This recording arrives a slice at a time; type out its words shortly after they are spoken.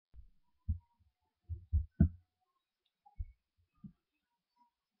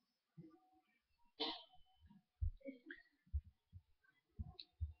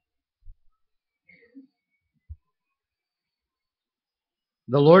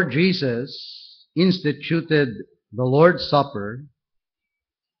the Lord Jesus instituted the Lord's Supper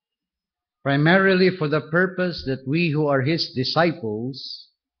primarily for the purpose that we who are His disciples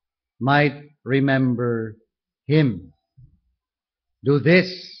might remember Him. Do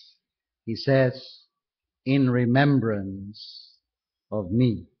this, He says, in remembrance of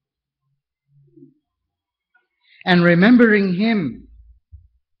me. And remembering Him,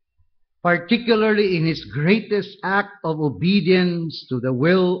 particularly in His greatest act of obedience to the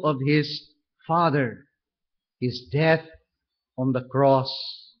will of His Father, His death on the cross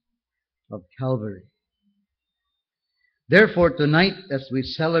of Calvary. Therefore, tonight, as we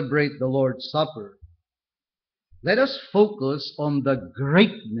celebrate the Lord's Supper, let us focus on the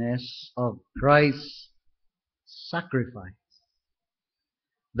greatness of Christ's sacrifice.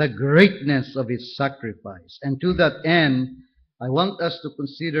 The greatness of His sacrifice. And to that end, I want us to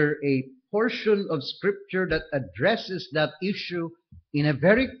consider a portion of Scripture that addresses that issue in a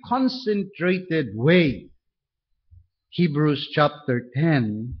very concentrated way. Hebrews chapter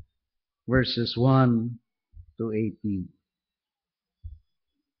 10, verses 1 to 18.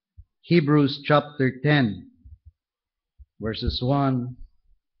 Hebrews chapter 10, verses 1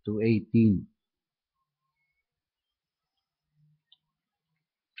 to 18.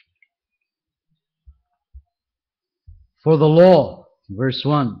 For the law, verse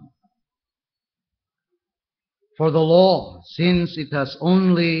 1, for the law, since it has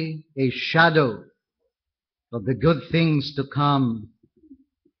only a shadow of the good things to come,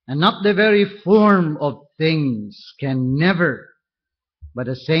 and not the very form of things, can never, by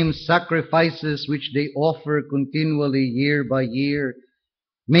the same sacrifices which they offer continually year by year,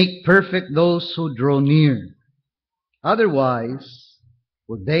 make perfect those who draw near. Otherwise,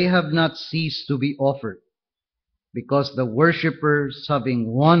 would they have not ceased to be offered, because the worshippers, having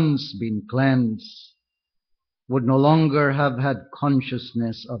once been cleansed, would no longer have had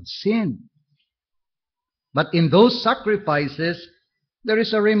consciousness of sin. But in those sacrifices, there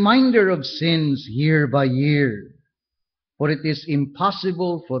is a reminder of sins year by year. For it is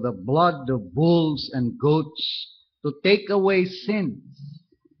impossible for the blood of bulls and goats to take away sins.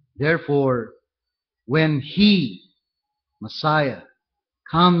 Therefore, when He, Messiah,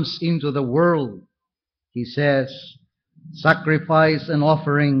 comes into the world, He says, sacrifice and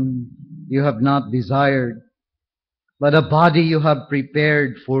offering you have not desired, but a body you have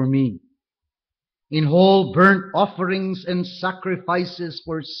prepared for me. In whole burnt offerings and sacrifices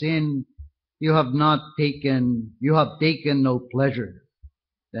for sin you have taken no pleasure.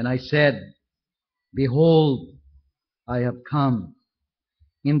 Then I said, behold, I have come.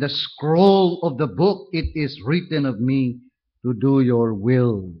 In the scroll of the book it is written of me to do your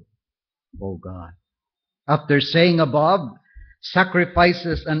will, O God. After saying above,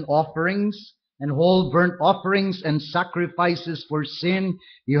 sacrifices and offerings, and whole burnt offerings and sacrifices for sin,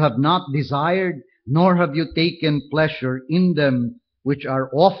 you have not desired, nor have you taken pleasure in them, which are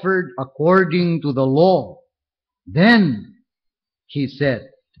offered according to the law. Then He said,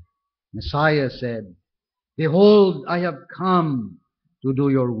 Messiah said, behold, I have come to do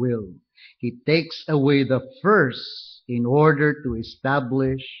your will. He takes away the first in order to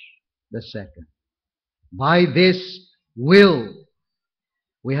establish the second. By this will,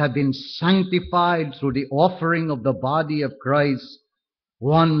 we have been sanctified through the offering of the body of Christ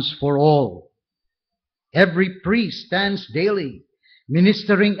once for all. Every priest stands daily,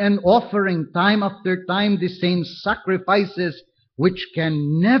 ministering and offering time after time the same sacrifices which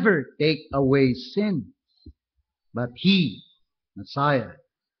can never take away sin. But He, Messiah,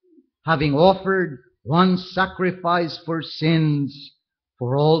 having offered one sacrifice for sins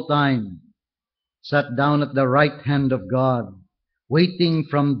for all time, sat down at the right hand of God, waiting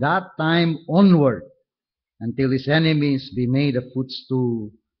from that time onward until His enemies be made a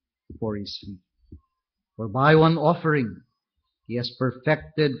footstool for His feet. For by one offering He has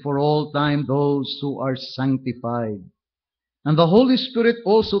perfected for all time those who are sanctified. And the Holy Spirit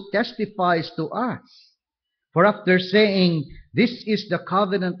also testifies to us. For after saying, this is the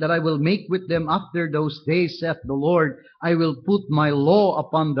covenant that I will make with them after those days, saith the Lord, I will put my law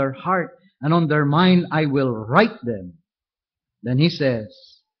upon their heart, and on their mind I will write them. Then He says,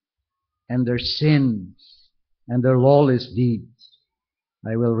 and their sins and their lawless deeds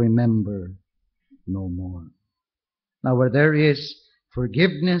I will remember no more. Now where there is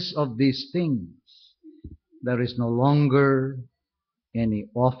forgiveness of these things, there is no longer any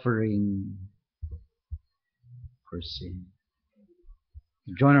offering for sin.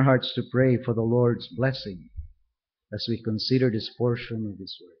 Join our hearts to pray for the Lord's blessing as we consider this portion of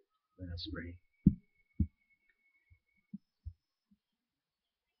His word. Let us pray.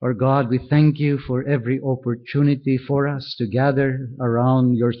 Our God, we thank you for every opportunity for us to gather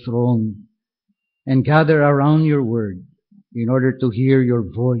around your throne and gather around your word in order to hear your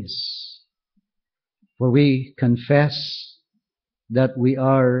voice. For we confess that we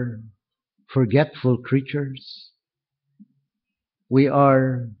are forgetful creatures. We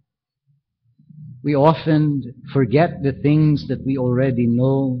often forget the things that we already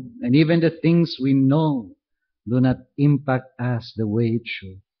know, and even the things we know do not impact us the way it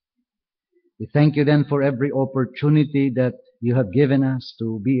should. We thank you then for every opportunity that you have given us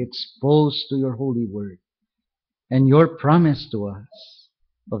to be exposed to your holy word and your promise to us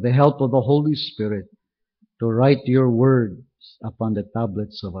of the help of the Holy Spirit to write your words upon the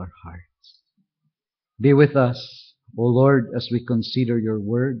tablets of our hearts. Be with us, O Lord, as we consider your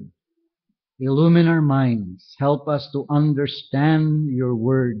word. Illumine our minds. Help us to understand your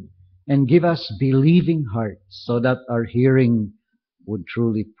word and give us believing hearts so that our hearing would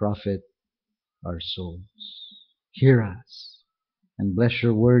truly profit our souls. Hear us and bless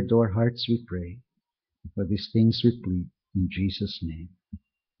your word to our hearts, we pray. For these things we plead in Jesus' name.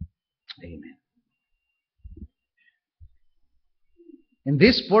 Amen. In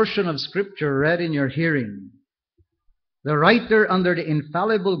this portion of Scripture read in your hearing, the writer, under the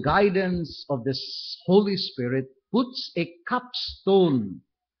infallible guidance of the Holy Spirit, puts a capstone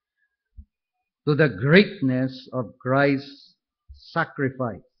to the greatness of Christ's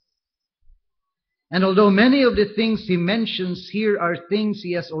sacrifice. And although many of the things he mentions here are things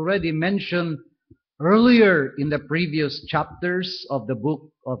he has already mentioned earlier in the previous chapters of the book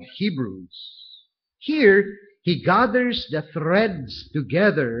of Hebrews, here he gathers the threads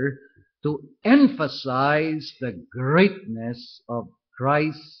together to emphasize the greatness of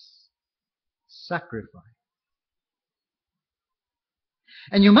Christ's sacrifice.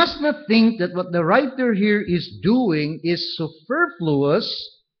 And you must not think that what the writer here is doing is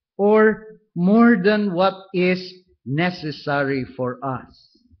superfluous or more than what is necessary for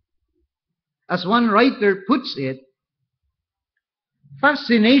us. As one writer puts it,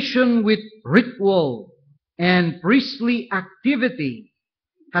 fascination with ritual and priestly activity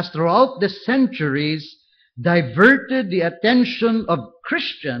has throughout the centuries diverted the attention of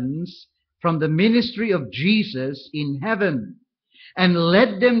Christians from the ministry of Jesus in heaven and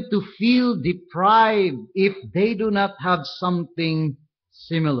led them to feel deprived if they do not have something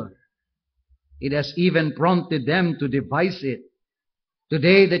similar. It has even prompted them to devise it.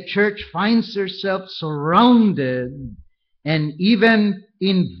 Today, the church finds herself surrounded and even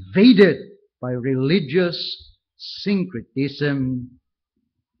invaded by religious syncretism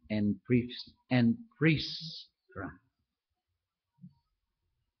and priestcraft.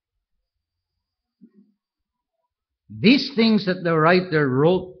 These things that the writer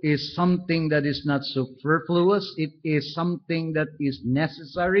wrote is something that is not superfluous. It is something that is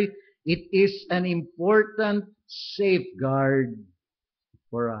necessary. It is an important safeguard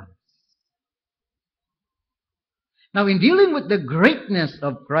for us. Now, in dealing with the greatness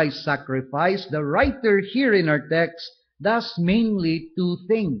of Christ's sacrifice, the writer here in our text does mainly two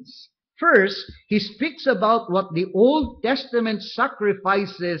things. First, he speaks about what the Old Testament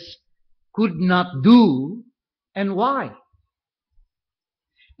sacrifices could not do and why.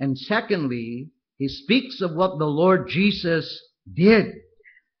 And secondly, he speaks of what the Lord Jesus did.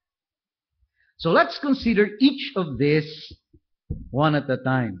 So let's consider each of these one at a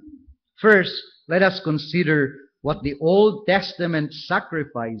time. First, let us consider what the Old Testament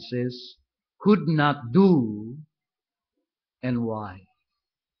sacrifices could not do and why.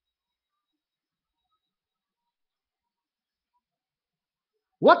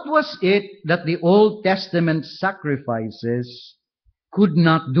 What was it that the Old Testament sacrifices could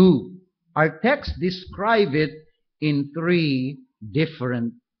not do? Our text describes it in three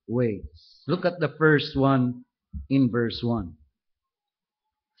different ways. Look at the first one in verse 1.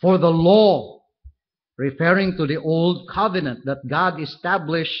 For the law, referring to the old covenant that God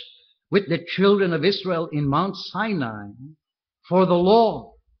established with the children of Israel in Mount Sinai, for the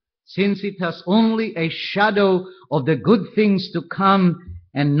law, since it has only a shadow of the good things to come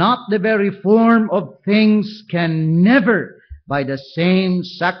and not the very form of things, can never, by the same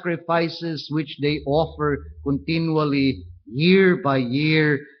sacrifices which they offer continually year by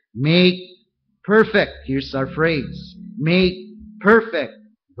year, make perfect, here's our phrase, make perfect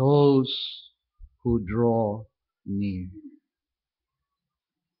those who draw near.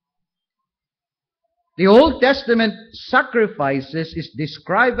 The Old Testament sacrifices is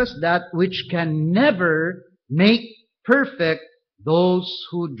described as that which can never make perfect those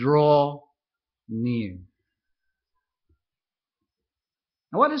who draw near.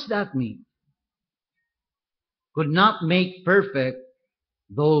 Now, what does that mean? Could not make perfect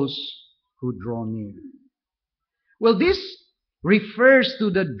those who draw near. Well, this refers to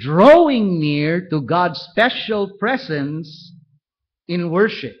the drawing near to God's special presence in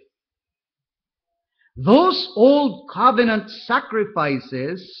worship. Those old covenant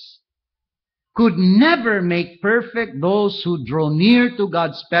sacrifices could never make perfect those who draw near to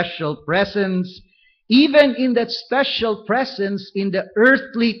God's special presence, even in that special presence in the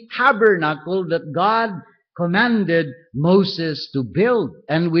earthly tabernacle that God commanded Moses to build,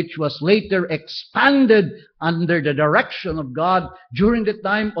 and which was later expanded under the direction of God during the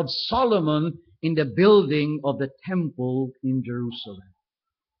time of Solomon in the building of the temple in Jerusalem.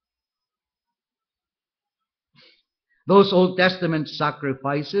 Those Old Testament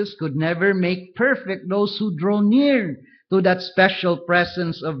sacrifices could never make perfect those who draw near to that special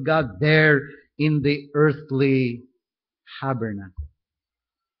presence of God there in the earthly tabernacle.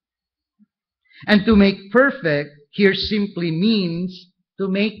 And to make perfect here simply means to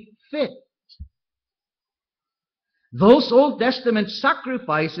make fit. Those Old Testament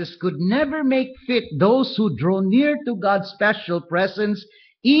sacrifices could never make fit those who draw near to God's special presence,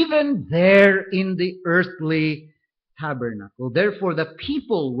 even there in the earthly tabernacle. Therefore, the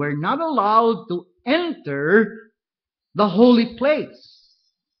people were not allowed to enter the holy place.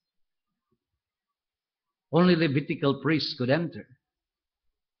 Only Levitical priests could enter.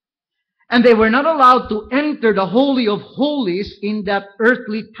 And they were not allowed to enter the Holy of Holies in that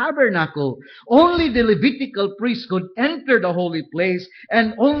earthly tabernacle. Only the Levitical priests could enter the holy place,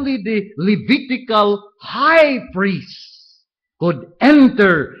 and only the Levitical high priests could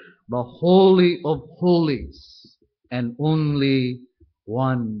enter the Holy of Holies, and only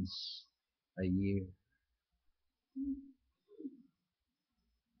once a year.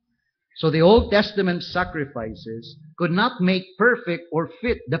 So the Old Testament sacrifices could not make perfect or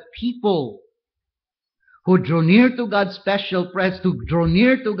fit the people who draw near to God's special presence,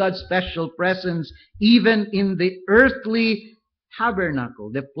 even in the earthly tabernacle,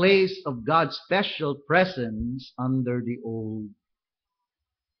 the place of God's special presence under the Old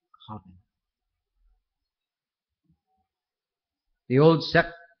Covenant. The Old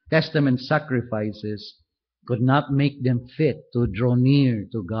Testament sacrifices could not make them fit to draw near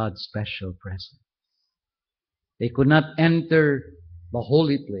to God's special presence. They could not enter the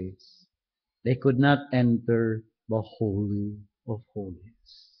holy place. They could not enter the Holy of Holies.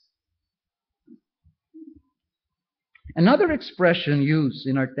 Another expression used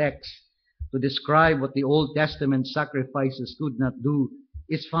in our text to describe what the Old Testament sacrifices could not do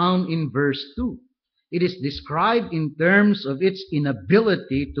is found in verse 2. It is described in terms of its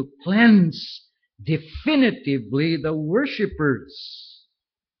inability to cleanse definitively the worshippers,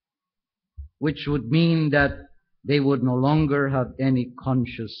 which would mean that they would no longer have any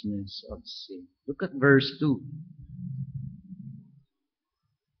consciousness of sin. Look at verse 2.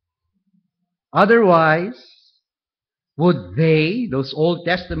 Otherwise, would they, those Old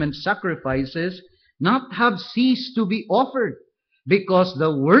Testament sacrifices, not have ceased to be offered, because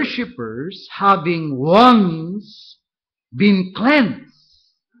the worshippers, having once been cleansed,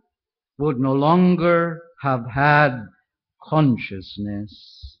 would no longer have had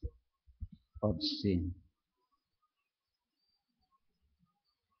consciousness of sin.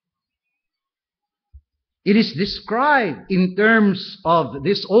 It is described in terms of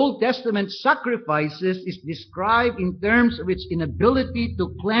this Old Testament sacrifices is described in terms of its inability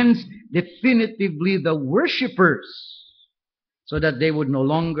to cleanse definitively the worshippers, so that they would no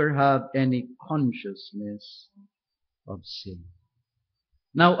longer have any consciousness of sin.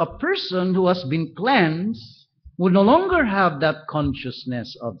 Now, a person who has been cleansed would no longer have that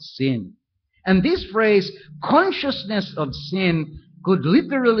consciousness of sin. And this phrase, consciousness of sin, could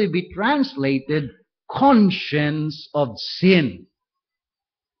literally be translated conscience of sin.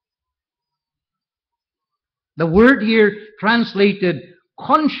 The word here translated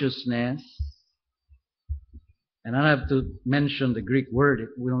consciousness, and I have to mention the Greek word, it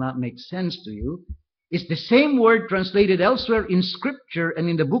will not make sense to you, is the same word translated elsewhere in Scripture and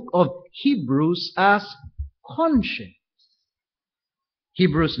in the book of Hebrews as conscience.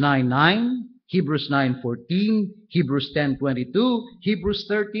 Hebrews 9:9, Hebrews 9:14, Hebrews 10:22, Hebrews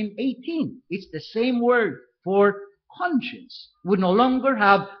 13:18. It's the same word for conscience. We no longer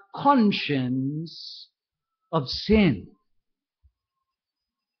have conscience of sin.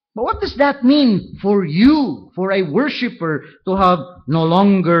 But what does that mean for you, for a worshiper, to have no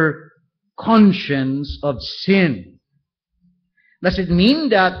longer conscience of sin? Does it mean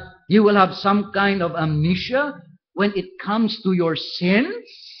that you will have some kind of amnesia when it comes to your sins?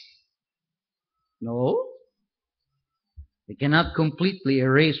 No. We cannot completely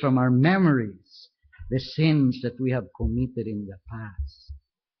erase from our memories the sins that we have committed in the past.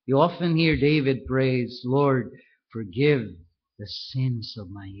 You often hear David praise, Lord, forgive the sins of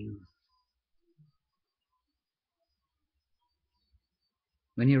my youth.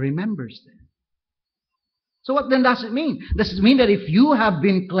 When he remembers them. So what then does it mean? Does it mean that if you have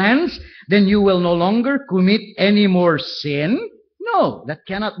been cleansed, then you will no longer commit any more sin? No, that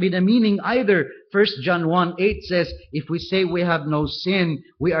cannot be the meaning either. 1 John 1:8 says, if we say we have no sin,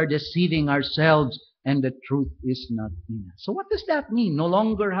 we are deceiving ourselves and the truth is not in us. So what does that mean? No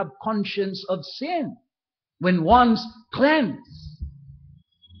longer have conscience of sin when once cleansed.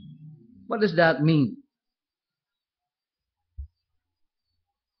 What does that mean?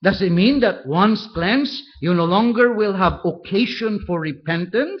 Does it mean that once cleansed, you no longer will have occasion for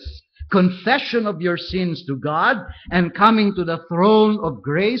repentance, confession of your sins to God, and coming to the throne of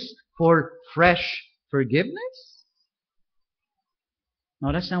grace for fresh forgiveness?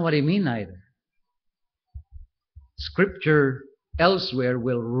 No, that's not what it means either. Scripture elsewhere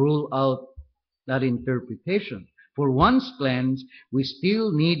will rule out that interpretation. For once cleansed, we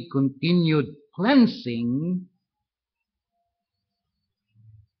still need continued cleansing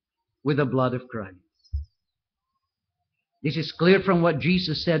with the blood of Christ. This is clear from what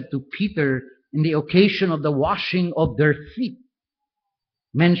Jesus said to Peter in the occasion of the washing of their feet,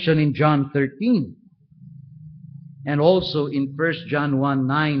 mentioned in John 13. And also in 1 John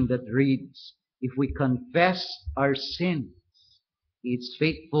 1:9 that reads, if we confess our sins, He is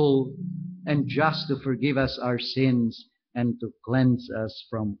faithful and just to forgive us our sins and to cleanse us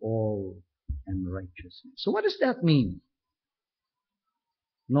from all unrighteousness. So what does that mean?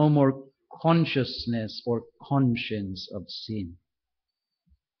 No more consciousness or conscience of sin.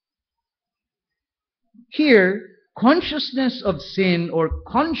 Here, consciousness of sin or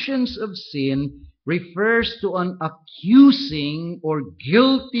conscience of sin refers to an accusing or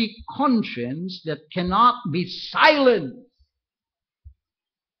guilty conscience that cannot be silenced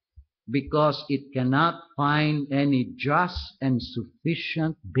because it cannot find any just and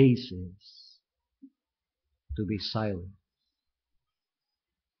sufficient basis to be silent.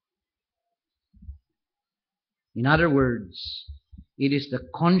 In other words, it is the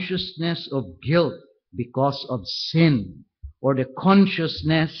consciousness of guilt because of sin, or the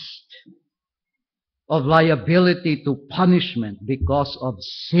consciousness of liability to punishment because of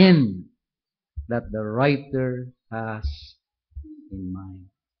sin that the writer has in mind.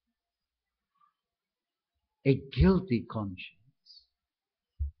 A guilty conscience.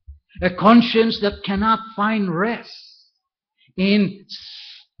 A conscience that cannot find rest in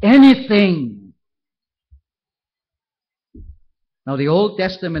anything. Now, the Old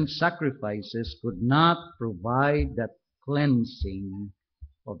Testament sacrifices could not provide that cleansing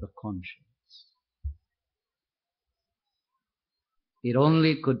of the conscience. It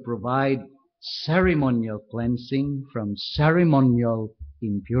only could provide ceremonial cleansing from ceremonial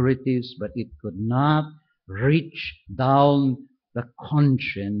impurities, but it could not reach down the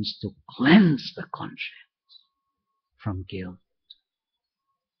conscience to cleanse the conscience from guilt.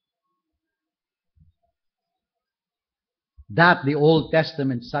 That the Old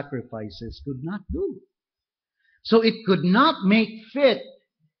Testament sacrifices could not do. So it could not make fit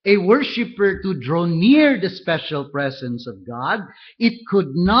a worshiper to draw near the special presence of God. It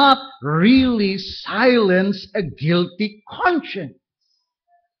could not really silence a guilty conscience.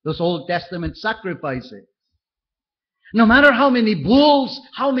 Those Old Testament sacrifices. No matter how many bulls,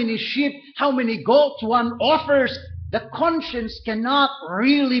 how many sheep, how many goats one offers, the conscience cannot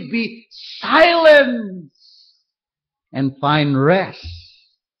really be silenced and find rest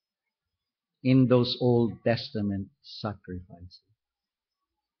in those Old Testament sacrifices.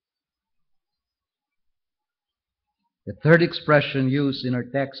 The third expression used in our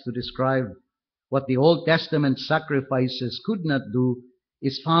text to describe what the Old Testament sacrifices could not do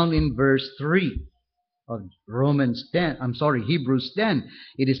is found in verse 3 of Hebrews 10.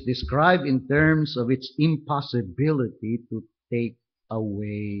 It is described in terms of its impossibility to take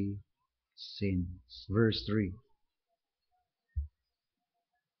away sins. Verse 3.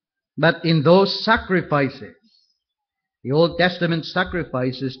 But in those sacrifices, the Old Testament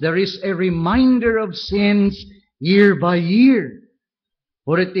sacrifices, there is a reminder of sins year by year.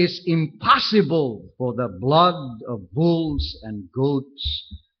 For it is impossible for the blood of bulls and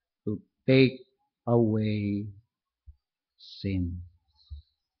goats to take away sin.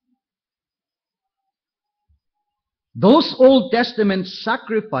 Those Old Testament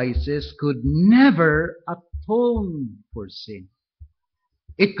sacrifices could never atone for sin.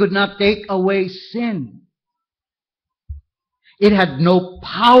 It could not take away sin. It had no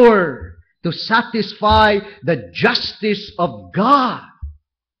power to satisfy the justice of God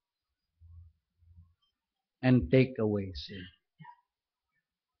and take away sin.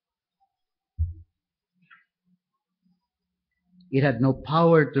 It had no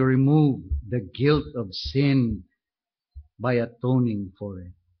power to remove the guilt of sin by atoning for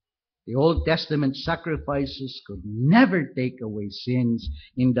it. The Old Testament sacrifices could never take away sins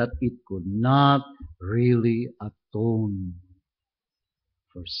in that it could not really atone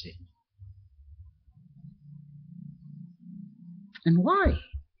for sin. And why?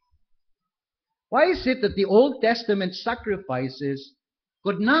 Why is it that the Old Testament sacrifices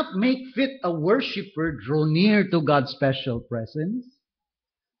could not make fit a worshiper draw near to God's special presence?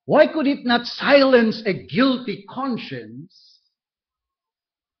 Why could it not silence a guilty conscience?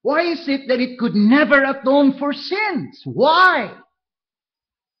 Why is it that it could never atone for sins? Why?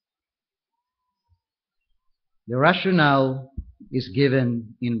 The rationale is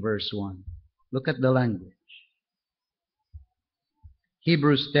given in verse 1. Look at the language.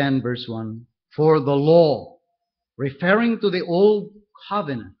 Hebrews 10 verse 1. For the law, referring to the old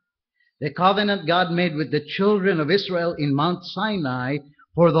covenant, the covenant God made with the children of Israel in Mount Sinai,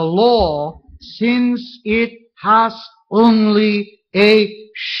 for the law, since it has only a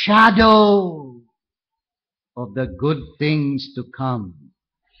shadow of the good things to come,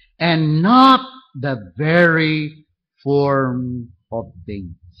 and not the very form of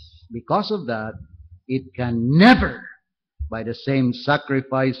things. Because of that, it can never, by the same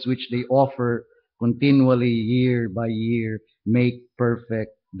sacrifice which they offer continually year by year, make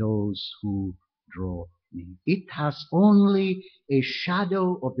perfect those who draw near. It has only a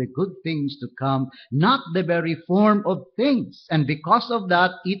shadow of the good things to come, not the very form of things. And because of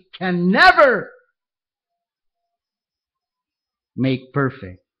that, it can never make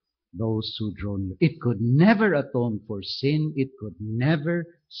perfect those who draw near. It could never atone for sin. It could never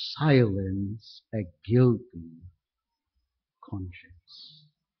silence a guilty conscience.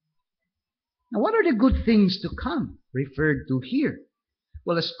 Now, what are the good things to come referred to here?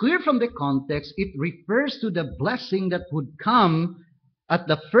 Well, it's clear from the context, it refers to the blessing that would come at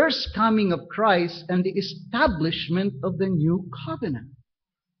the first coming of Christ and the establishment of the new covenant.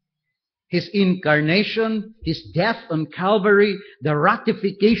 His incarnation, His death on Calvary, the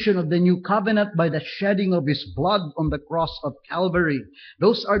ratification of the new covenant by the shedding of His blood on the cross of Calvary.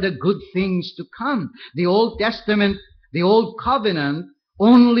 Those are the good things to come. The Old Testament, the Old Covenant,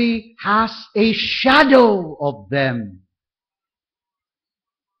 only has a shadow of them,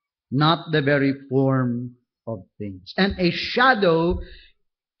 not the very form of things. And a shadow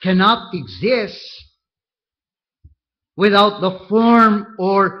cannot exist without the form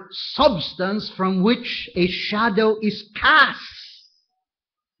or substance from which a shadow is cast.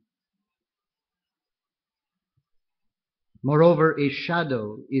 Moreover, a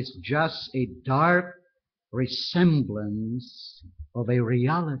shadow is just a dark resemblance of a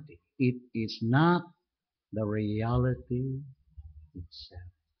reality. It is not the reality itself.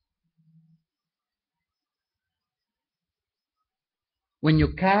 When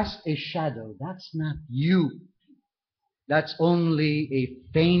you cast a shadow, that's not you. That's only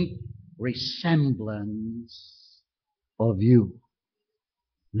a faint resemblance of you.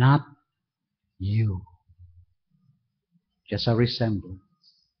 Not you. Just a resemblance.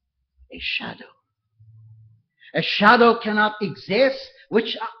 A shadow. A shadow cannot exist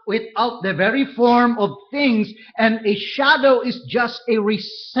without the very form of things, and a shadow is just a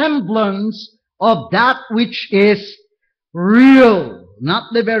resemblance of that which is real,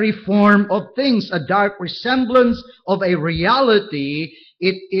 not the very form of things. A dark resemblance of a reality,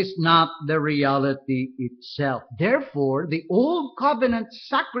 it is not the reality itself. Therefore, the Old Covenant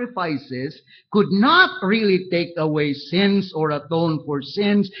sacrifices could not really take away sins or atone for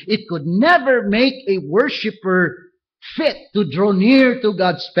sins. It could never make a worshiper fit to draw near to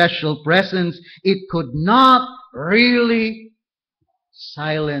God's special presence. It could not really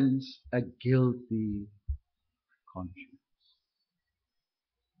silence a guilty conscience.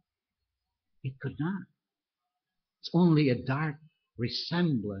 It could not. It's only a dark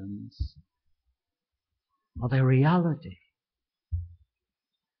resemblance of a reality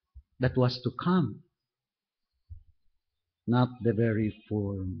that was to come, not the very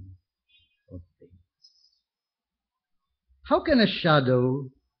form of things. How can a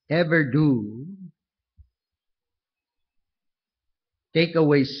shadow ever take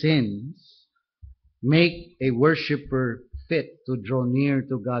away sins, make a worshiper fit to draw near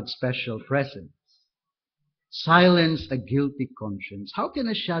to God's special presence, silence a guilty conscience? How can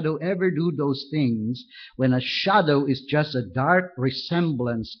a shadow ever do those things when a shadow is just a dark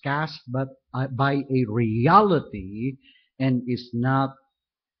resemblance cast by a reality and is not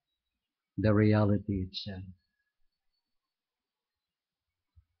the reality itself?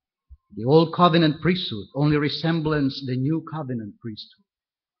 The Old Covenant priesthood only resembles the New Covenant priesthood.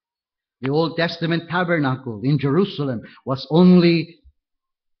 The Old Testament tabernacle in Jerusalem was only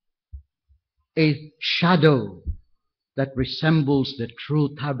a shadow that resembles the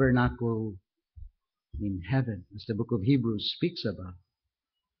true tabernacle in heaven, as the book of Hebrews speaks about.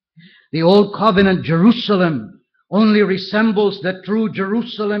 The Old Covenant Jerusalem only resembles the true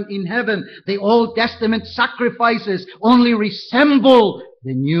Jerusalem in heaven. The Old Testament sacrifices only resemble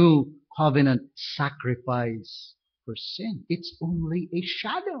the New Covenant sacrifice for sin. It's only a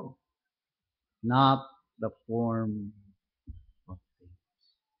shadow, not the form of things.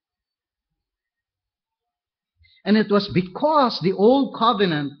 And it was because the Old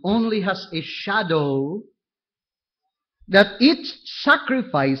Covenant only has a shadow that its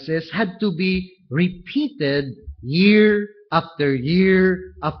sacrifices had to be repeated year after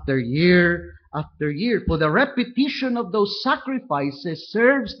year after year after year. For the repetition of those sacrifices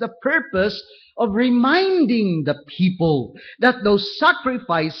serves the purpose of reminding the people that those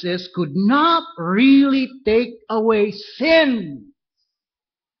sacrifices could not really take away sin.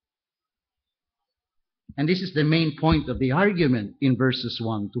 And this is the main point of the argument in verses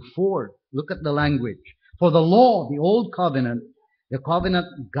 1 to 4. Look at the language. For the law, the Old Covenant, the covenant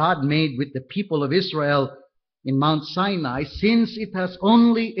God made with the people of Israel in Mount Sinai, since it has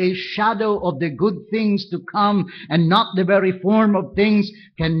only a shadow of the good things to come and not the very form of things,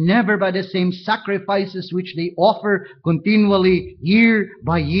 can never by the same sacrifices which they offer continually year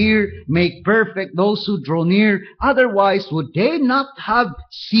by year make perfect those who draw near. Otherwise would they not have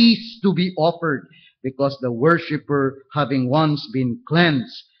ceased to be offered, because the worshipper, having once been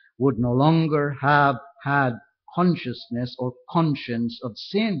cleansed, would no longer have had consciousness or conscience of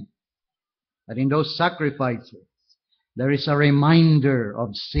sin. But in those sacrifices, there is a reminder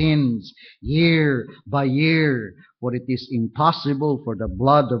of sins year by year, for it is impossible for the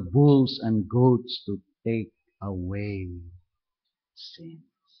blood of bulls and goats to take away sins.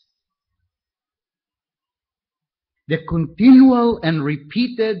 The continual and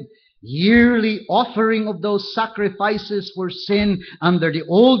repeated yearly offering of those sacrifices for sin under the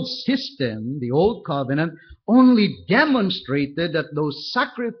old system, the Old Covenant, only demonstrated that those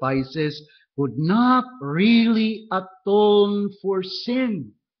sacrifices would not really atone for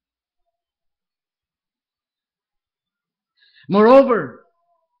sin. Moreover,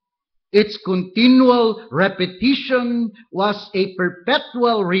 its continual repetition was a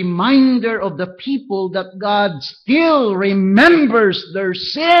perpetual reminder of the people that God still remembers their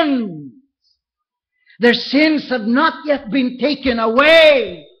sins. Their sins have not yet been taken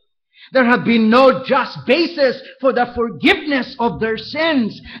away. There have been no just basis for the forgiveness of their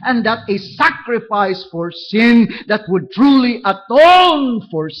sins, and that a sacrifice for sin that would truly atone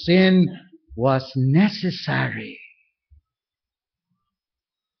for sin was necessary.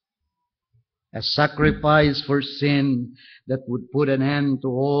 A sacrifice for sin that would put an end to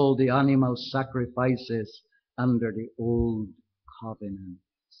all the animal sacrifices under the Old Covenant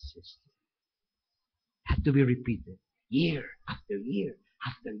system. Had to be repeated year after year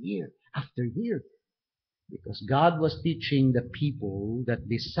after year after year. Because God was teaching the people that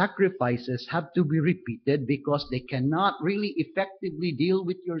these sacrifices have to be repeated because they cannot really effectively deal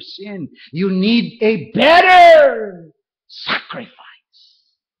with your sin. You need a better sacrifice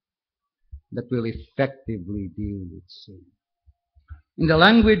that will effectively deal with sin. In the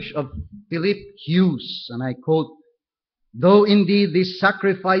language of Philip Hughes, and I quote, "Though indeed these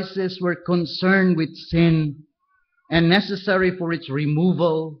sacrifices were concerned with sin and necessary for its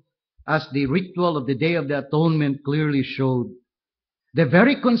removal, as the ritual of the Day of the Atonement clearly showed, the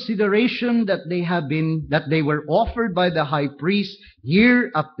very consideration that they were offered by the high priest year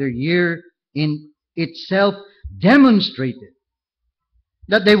after year in itself demonstrated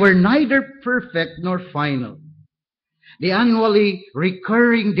that they were neither perfect nor final. The annually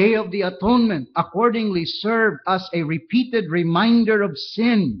recurring Day of the Atonement accordingly served as a repeated reminder of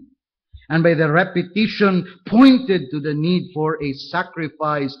sin, and by the repetition pointed to the need for a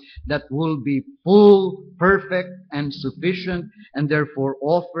sacrifice that will be full, perfect, and sufficient, and therefore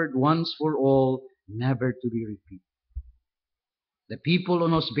offered once for all, never to be repeated." The people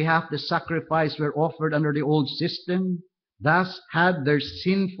on whose behalf the sacrifice were offered under the old system thus had their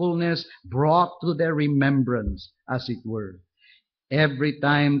sinfulness brought to their remembrance, as it were, every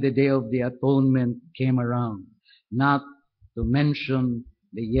time the Day of the Atonement came around, not to mention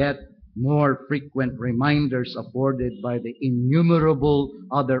the yet more frequent reminders afforded by the innumerable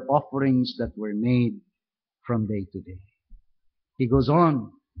other offerings that were made from day to day. He goes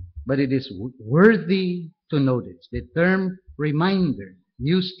on, but it is worthy to notice the term reminder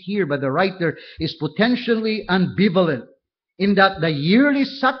used here by the writer is potentially ambivalent in that the yearly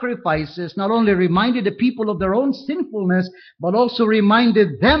sacrifices not only reminded the people of their own sinfulness, but also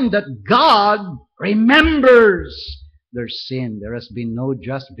reminded them that God remembers their sin. There has been no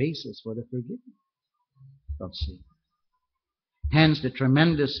just basis for the forgiveness of sin. Hence the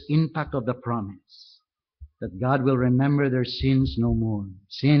tremendous impact of the promise that God will remember their sins no more.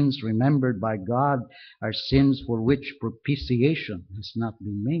 Sins remembered by God are sins for which propitiation has not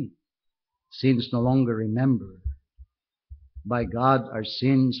been made. Sins no longer remembered by God are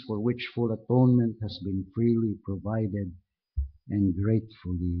sins for which full atonement has been freely provided and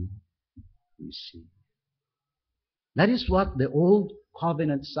gratefully received. That is what the old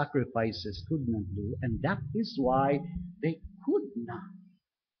covenant sacrifices could not do, and that is why they could not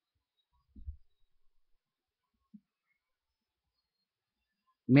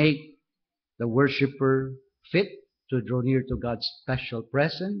make the worshiper fit to draw near to God's special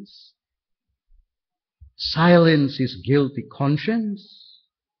presence, silence his guilty conscience,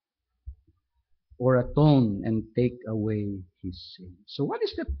 or atone and take away his sin. So what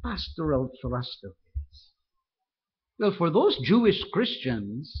is the pastoral thrust of this? Well, for those Jewish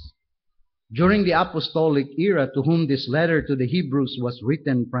Christians during the apostolic era to whom this letter to the Hebrews was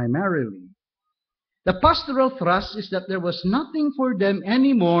written primarily, the pastoral thrust is that there was nothing for them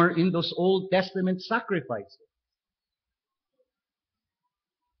anymore in those Old Testament sacrifices.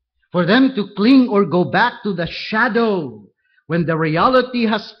 For them to cling or go back to the shadow when the reality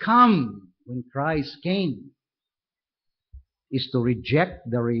has come, when Christ came, is to reject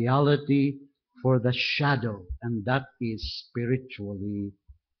the reality for the shadow, and that is spiritually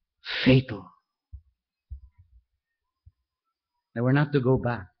fatal. They were not to go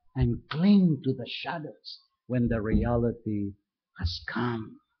back and cling to the shadows when the reality has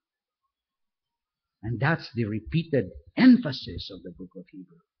come. And that's the repeated emphasis of the book of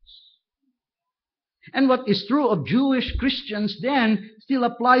Hebrews. And what is true of Jewish Christians then still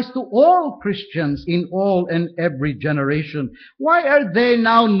applies to all Christians in all and every generation. Why are there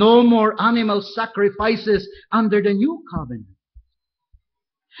now no more animal sacrifices under the new covenant?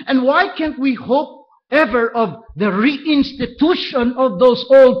 And why can't we hope ever of the reinstitution of those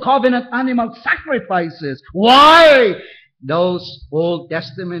old covenant animal sacrifices? Why? Those Old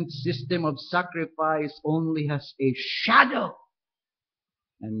Testament system of sacrifice only has a shadow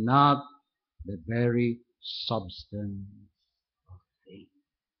and not the very substance of faith.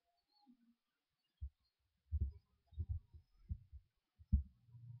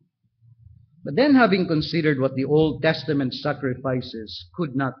 But then, having considered what the Old Testament sacrifices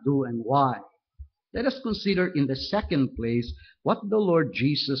could not do and why, let us consider in the second place what the Lord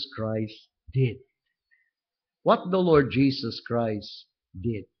Jesus Christ did. What the Lord Jesus Christ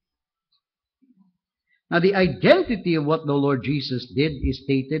did. Now, the identity of what the Lord Jesus did is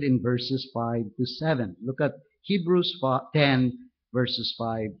stated in verses 5 to 7. Look at Hebrews 10, verses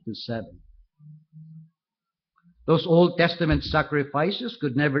 5 to 7. Those Old Testament sacrifices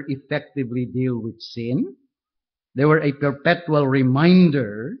could never effectively deal with sin. They were a perpetual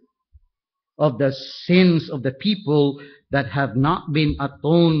reminder of the sins of the people that have not been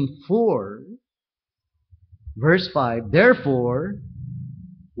atoned for. Verse 5, therefore,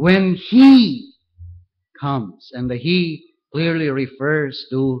 when He comes, and the He clearly refers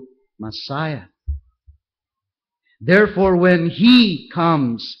to Messiah. Therefore, when He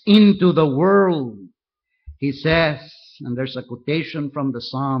comes into the world, He says, and there's a quotation from the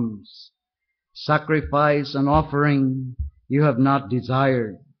Psalms, sacrifice and offering you have not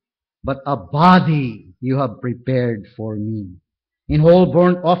desired, but a body you have prepared for me. In whole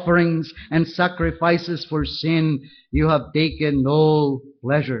burnt offerings and sacrifices for sin you have taken no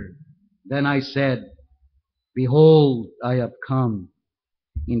pleasure. Then I said, behold, I have come.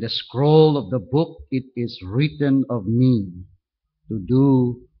 In the scroll of the book it is written of me to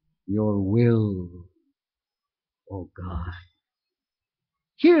do your will, O God.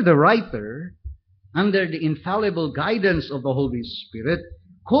 Here the writer, under the infallible guidance of the Holy Spirit,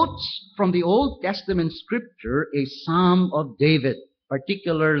 quotes from the Old Testament scripture a Psalm of David,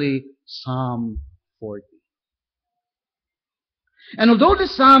 particularly Psalm 40. And although the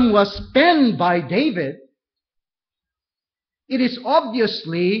psalm was penned by David, it is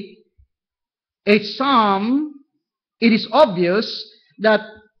obviously a psalm. It is obvious that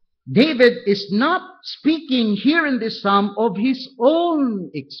David is not speaking here in this psalm of his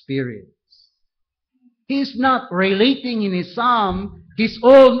own experience. He is not relating in his psalm his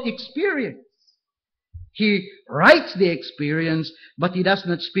own experience. He writes the experience, but he does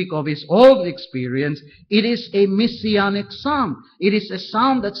not speak of his own experience. It is a messianic psalm. It is a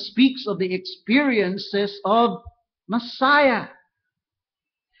psalm that speaks of the experiences of Messiah.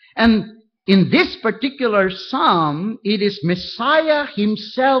 And In this particular psalm, it is Messiah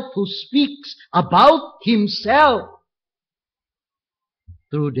himself who speaks about himself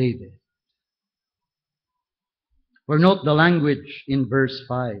through David. For note the language in verse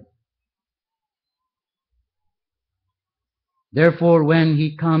 5. Therefore, when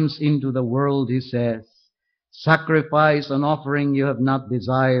he comes into the world, he says, sacrifice and offering you have not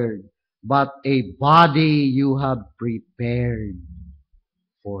desired, but a body you have prepared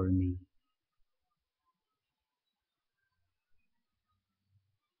for me.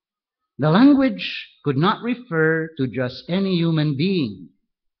 The language could not refer to just any human being,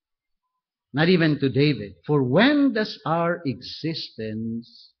 not even to David. For when does our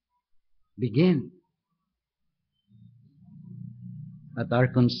existence begin? At our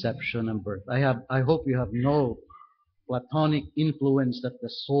conception and birth. I hope you have no Platonic influence that the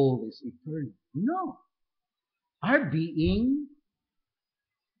soul is eternal. No. Our being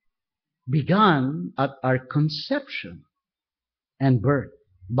began at our conception and birth.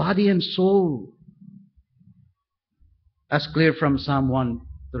 Body and soul. As clear from Psalm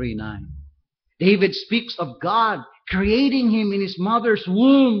 139. David speaks of God creating him in his mother's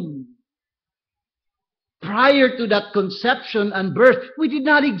womb. Prior to that conception and birth, we did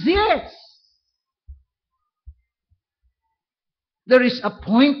not exist. There is a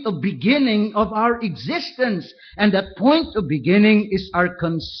point of beginning of our existence, and that point of beginning is our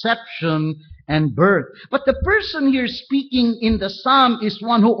conception and birth. But the person here speaking in the psalm is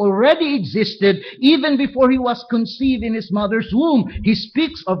one who already existed even before he was conceived in his mother's womb. He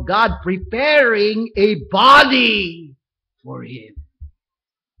speaks of God preparing a body for him.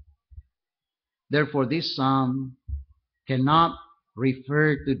 Therefore, this psalm cannot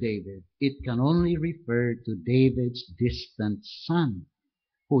refer to David. It can only refer to David's distant son,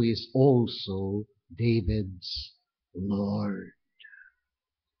 who is also David's Lord.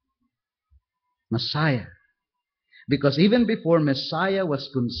 Messiah. Because even before Messiah was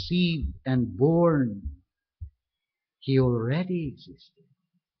conceived and born, he already existed.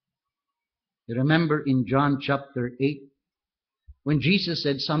 You remember in John chapter 8, when Jesus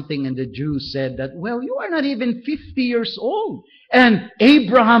said something and the Jews said that, well, you are not even 50 years old, and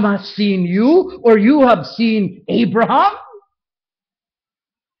Abraham has seen you, or you have seen Abraham?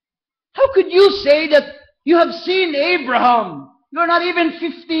 How could you say that you have seen Abraham? You're not even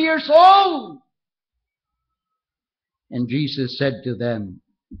 50 years old. And Jesus said to them,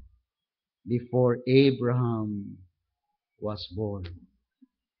 before Abraham was born,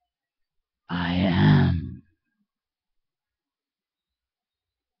 I am.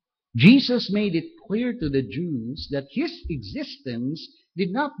 Jesus made it clear to the Jews that his existence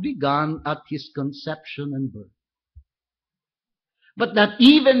did not begin at his conception and birth, but that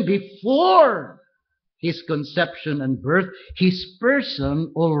even before his conception and birth, his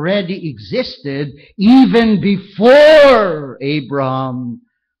person already existed even before Abraham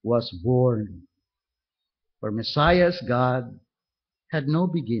was born. For Messiah's God had no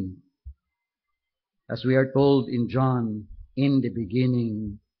beginning. As we are told in John, in the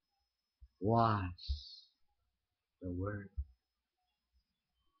beginning was the Word.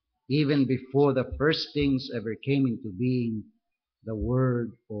 Even before the first things ever came into being, the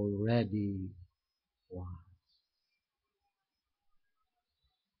Word already was.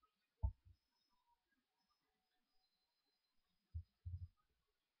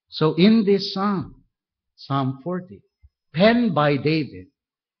 So in this psalm, Psalm 40, penned by David,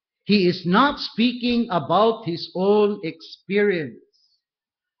 he is not speaking about his own experience,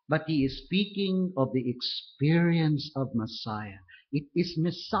 but he is speaking of the experience of Messiah. It is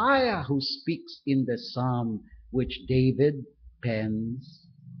Messiah who speaks in the psalm which David pens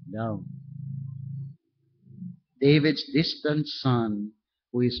down. David's distant son,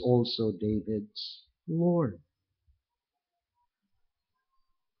 who is also David's Lord.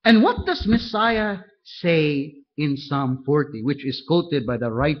 And what does Messiah say in Psalm 40, which is quoted by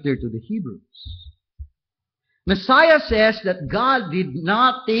the writer to the Hebrews? Messiah says that God did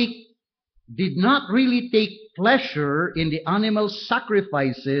not really take pleasure in the animal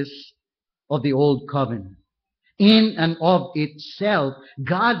sacrifices of the old covenant. In and of itself,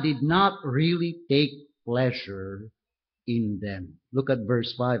 God did not really take pleasure in them. Look at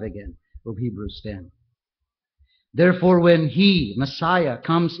verse 5 again of Hebrews 10. Therefore, when he, Messiah,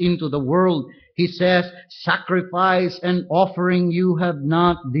 comes into the world, he says, sacrifice and offering you have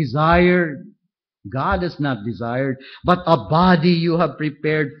not desired. God has not desired, but a body you have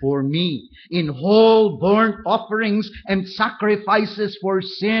prepared for me. In whole burnt offerings and sacrifices for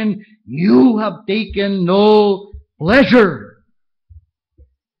sin, you have taken no pleasure.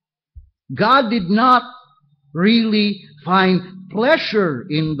 God did not really find pleasure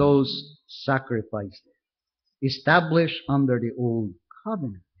in those sacrifices established under the old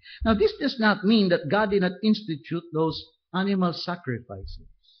covenant. Now, this does not mean that God did not institute those animal sacrifices.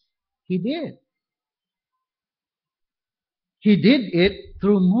 He did. He did it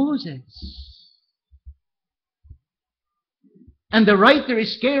through Moses. And the writer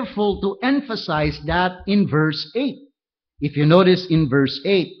is careful to emphasize that in verse 8. If you notice in verse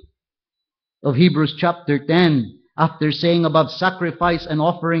 8 of Hebrews chapter 10, after saying above sacrifice and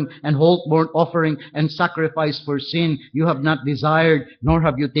offering and whole burnt offering and sacrifice for sin, you have not desired, nor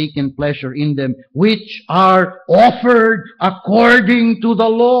have you taken pleasure in them, which are offered according to the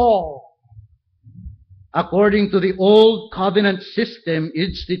law. According to the old covenant system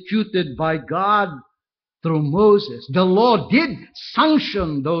instituted by God through Moses. The law did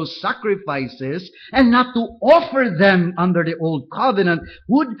sanction those sacrifices, and not to offer them under the old covenant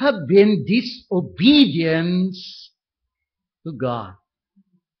would have been disobedience to God.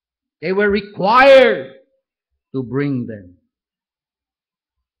 They were required to bring them.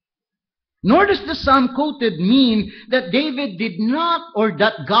 Nor does the psalm quoted mean that David did not, or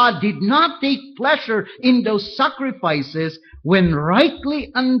that God did not take pleasure in those sacrifices when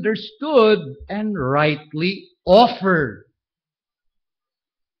rightly understood and rightly offered.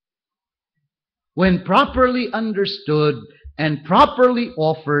 When properly understood and properly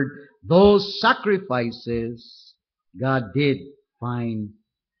offered, those sacrifices, God did find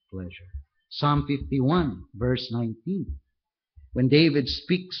pleasure. Psalm 51, verse 19. When David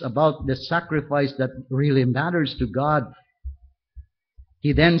speaks about the sacrifice that really matters to God,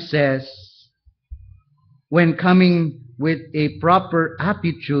 he then says, when coming with a proper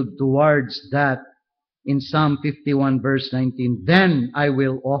attitude towards that, in Psalm 51 verse 19, then I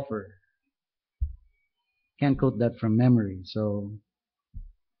will offer. Can't quote that from memory. So,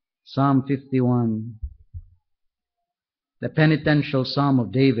 Psalm 51, the penitential Psalm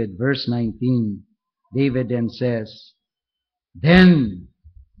of David, verse 19, David then says, then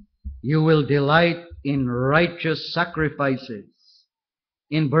you will delight in righteous sacrifices,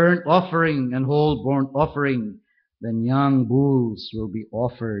 in burnt offering and whole burnt offering. Then young bulls will be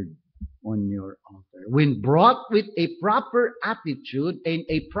offered on your altar. When brought with a proper attitude and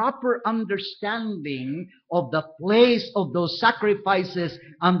a proper understanding of the place of those sacrifices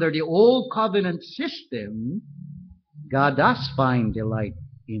under the old covenant system, God does find delight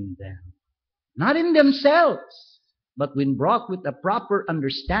in them. Not in themselves, but when brought with a proper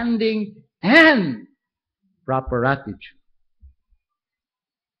understanding and proper attitude.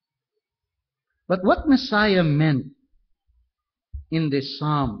 But what Messiah meant in this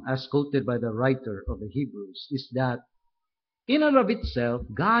psalm, as quoted by the writer of the Hebrews, is that in and of itself,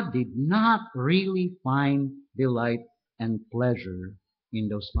 God did not really find delight and pleasure in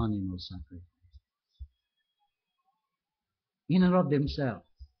those animal sacrifices. In and of themselves.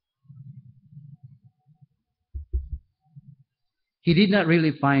 He did not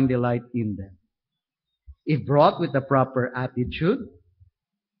really find delight in them. If brought with a proper attitude,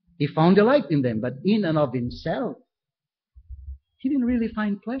 he found delight in them, but in and of himself, he didn't really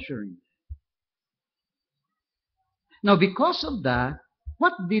find pleasure in them. Now, because of that,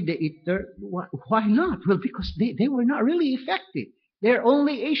 what did why not? Well, because they were not really effective. They're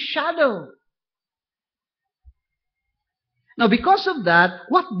only a shadow. Now, because of that,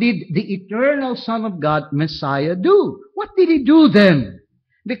 what did the eternal Son of God, Messiah, do? What did he do then?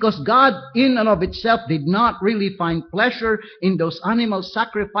 Because God, in and of itself, did not really find pleasure in those animal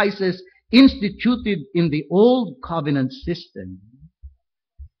sacrifices instituted in the old covenant system.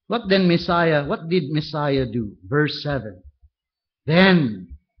 What did Messiah do? Verse 7. Then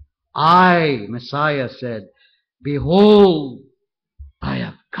I, Messiah, said, behold, I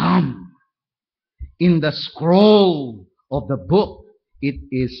have come. In the scroll of the book, it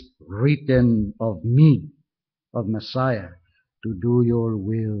is written of me, of Messiah, to do your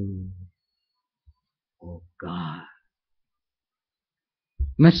will, O God.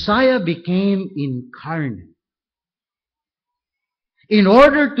 Messiah became incarnate in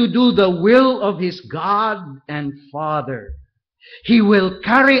order to do the will of his God and Father. He will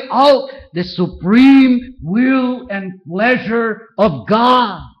carry out the supreme will and pleasure of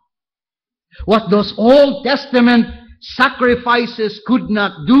God. What those Old Testament sacrifices could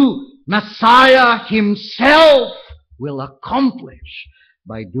not do, Messiah himself will accomplish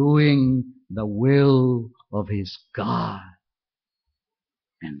by doing the will of his God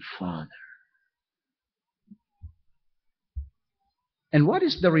and Father. And what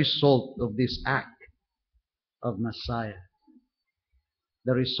is the result of this act of Messiah?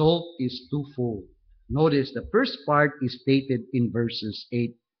 The result is twofold. Notice the first part is stated in verses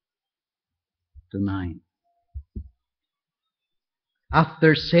 8 to 9.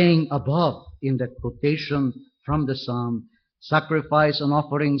 After saying above in the quotation from the Psalm, sacrifice and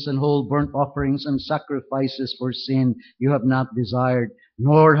offerings and whole burnt offerings and sacrifices for sin you have not desired,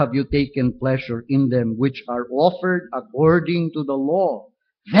 nor have you taken pleasure in them which are offered according to the law.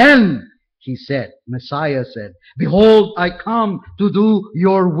 Then he said, Messiah said, behold, I come to do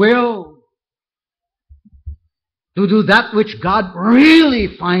your will. To do that which God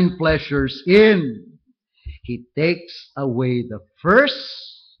really finds pleasures in. He takes away the first.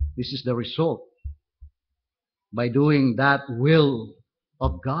 This is the result. By doing that will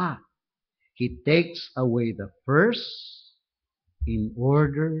of God, He takes away the first in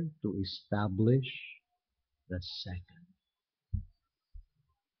order to establish the second.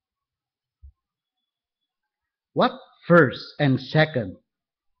 What first and second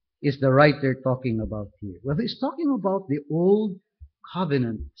is the writer talking about here? Well, he's talking about the old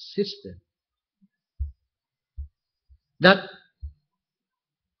covenant system that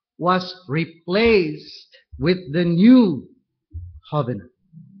was replaced with the new covenant.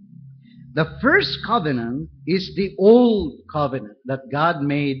 The first covenant is the old covenant that God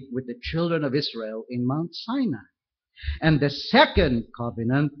made with the children of Israel in Mount Sinai. And the second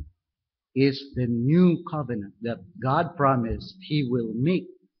covenant is the new covenant that God promised He will make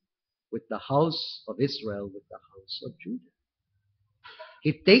with the house of Israel, with the house of Judah.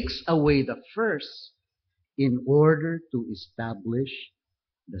 He takes away the first in order to establish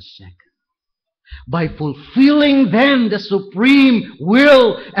the second. By fulfilling then the supreme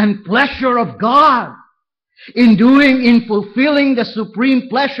will and pleasure of God, in fulfilling the supreme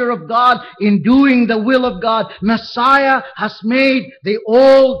pleasure of God, in doing the will of God, Messiah has made the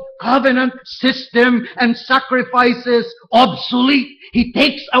old covenant system and sacrifices obsolete. He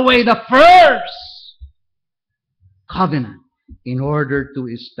takes away the first covenant in order to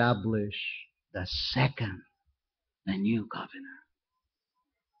establish the second, the new covenant.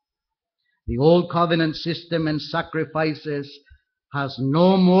 The old covenant system and sacrifices has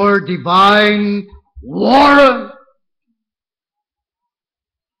no more divine warrant.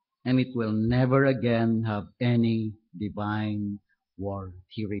 And it will never again have any divine warrant.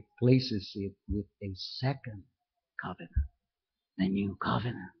 He replaces it with a second covenant, the new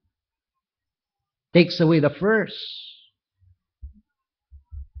covenant. Takes away the first.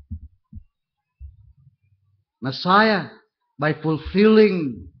 Messiah, by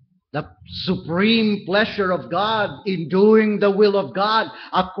fulfilling the supreme pleasure of God in doing the will of God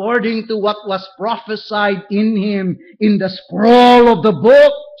according to what was prophesied in Him in the scroll of the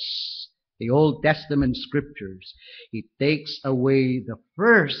books, the Old Testament scriptures. He takes away the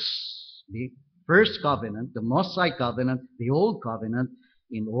first covenant, the Mosaic covenant, the Old covenant,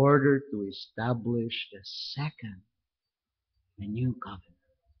 in order to establish the second, the new covenant.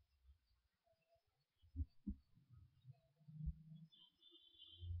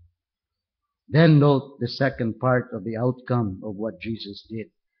 Then note the second part of the outcome of what Jesus did,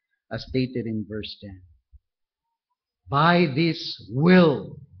 as stated in verse 10. By this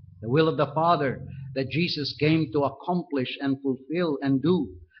will, the will of the Father, that Jesus came to accomplish and fulfill and do,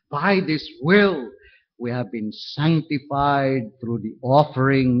 by this will, we have been sanctified through the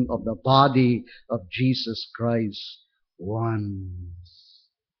offering of the body of Jesus Christ once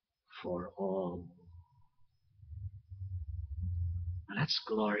for all. Now that's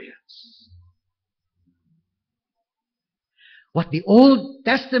glorious. What the Old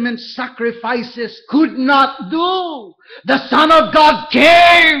Testament sacrifices could not do, the Son of God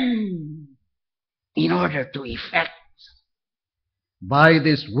came in order to effect. By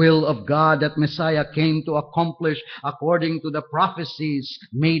this will of God that Messiah came to accomplish according to the prophecies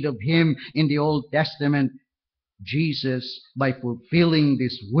made of Him in the Old Testament, Jesus, by fulfilling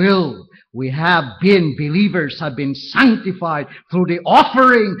this will, believers have been sanctified through the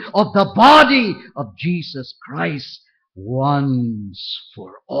offering of the body of Jesus Christ once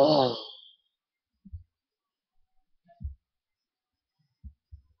for all.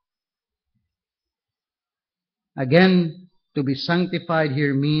 Again, to be sanctified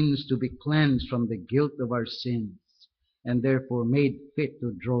here means to be cleansed from the guilt of our sins and therefore made fit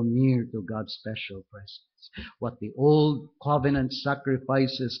to draw near to God's special presence. What the old covenant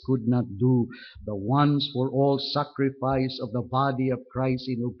sacrifices could not do, the once for all sacrifice of the body of Christ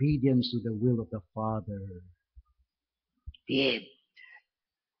in obedience to the will of the Father did.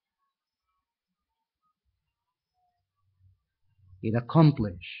 It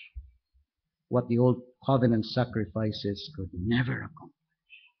accomplished what the old covenant sacrifices could never accomplish.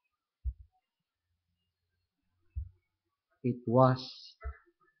 It was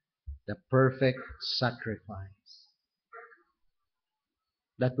the perfect sacrifice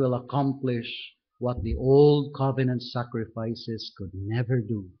that will accomplish what the old covenant sacrifices could never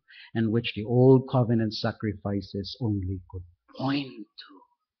do, and which the old covenant sacrifices only could point to.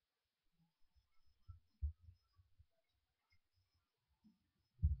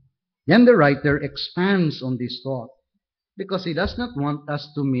 Then the writer expands on this thought because he does not want us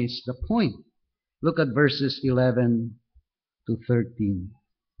to miss the point. Look at verses 11 to 13.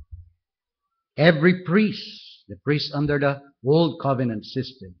 Every priest, the priest under the old covenant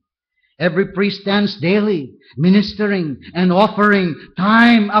system, every priest stands daily, ministering and offering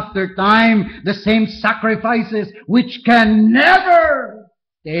time after time the same sacrifices which can never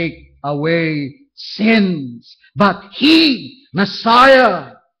take away sins. But he,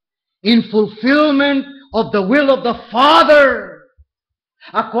 Messiah, in fulfillment of the will of the Father,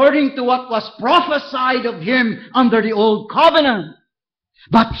 according to what was prophesied of him under the old covenant,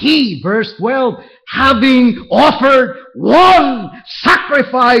 but he, verse 12, having offered one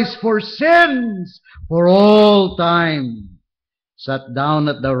sacrifice for sins for all time, sat down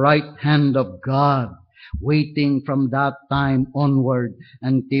at the right hand of God, waiting from that time onward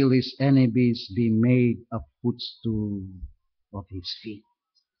until his enemies be made a footstool of his feet.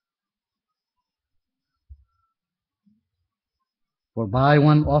 For by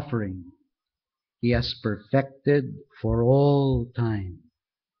one offering he has perfected for all time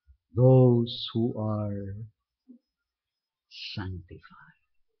those who are sanctified.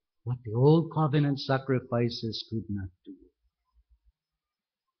 What the old covenant sacrifices could not do,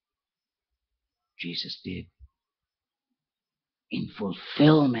 Jesus did in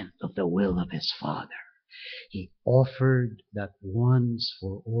fulfillment of the will of his Father. He offered that once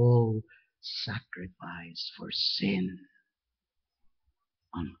for all sacrifice for sin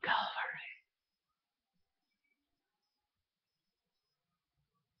on Calvary.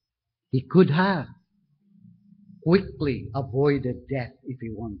 He could have quickly avoided death if he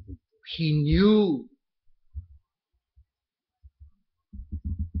wanted to. He knew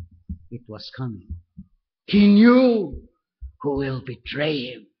it was coming. He knew who will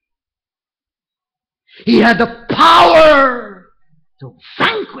betray him. He had the power to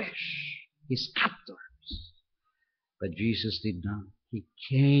vanquish his captors. But Jesus did not. He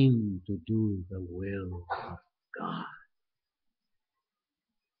came to do the will of God.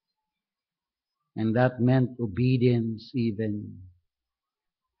 And that meant obedience even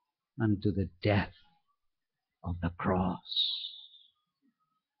unto the death of the cross.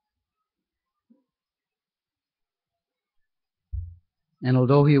 And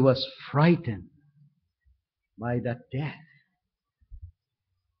although he was frightened by that death,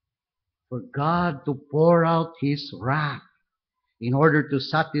 for God to pour out his wrath in order to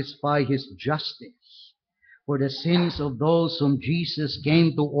satisfy his justice for the sins of those whom Jesus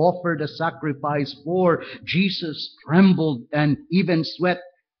came to offer the sacrifice for, Jesus trembled and even sweat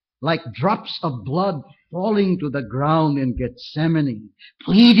like drops of blood falling to the ground in Gethsemane,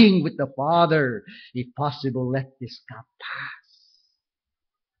 pleading with the Father, if possible, let this cup pass.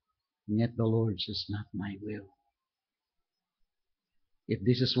 And yet the Lord says, not my will. If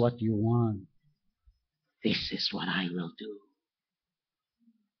this is what you want, this is what I will do.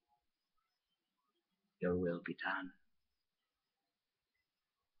 Your will be done.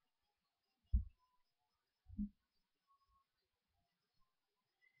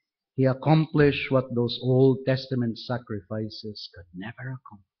 He accomplished what those Old Testament sacrifices could never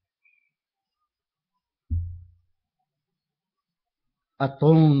accomplish.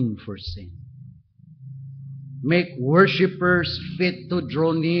 Atone for sin. Make worshippers fit to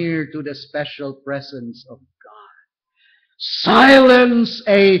draw near to the special presence of God. Silence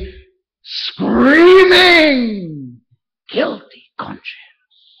a screaming, guilty conscience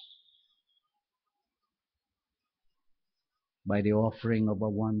by the offering of a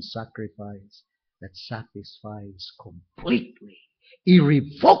one sacrifice that satisfies completely,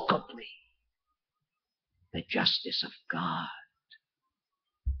 irrevocably the justice of God.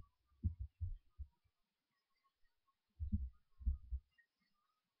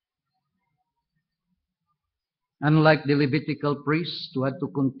 Unlike the Levitical priests who had to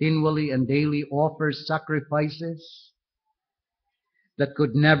continually and daily offer sacrifices that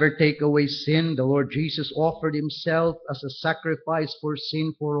could never take away sin, the Lord Jesus offered himself as a sacrifice for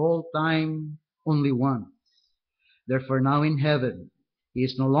sin for all time only once. Therefore now in heaven, he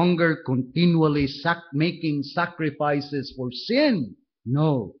is no longer continually making sacrifices for sin.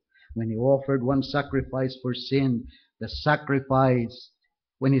 No. When he offered one sacrifice for sin,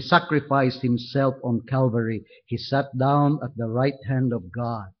 when he sacrificed himself on Calvary, he sat down at the right hand of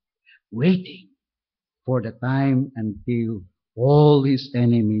God, waiting for the time until all his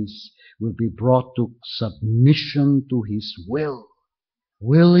enemies will be brought to submission to his will,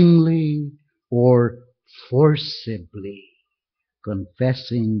 willingly or forcibly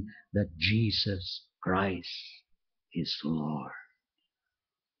confessing that Jesus Christ is Lord.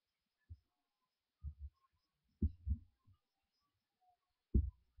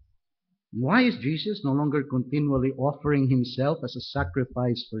 Why is Jesus no longer continually offering himself as a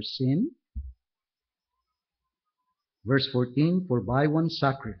sacrifice for sin? Verse 14, for by one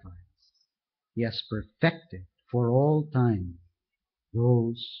sacrifice he has perfected for all time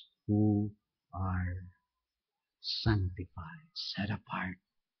those who are sanctified, set apart.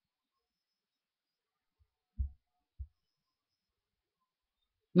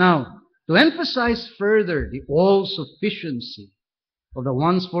 Now, to emphasize further the all-sufficiency of the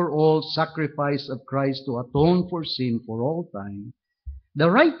once-for-all sacrifice of Christ to atone for sin for all time, the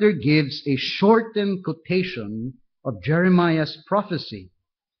writer gives a shortened quotation of Jeremiah's prophecy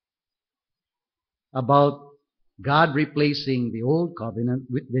about God replacing the old covenant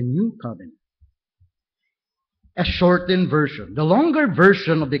with the new covenant. A shortened version. The longer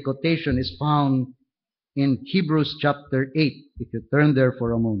version of the quotation is found in Hebrews chapter 8, if you turn there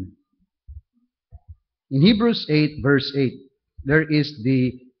for a moment. In Hebrews 8, verse 8, there is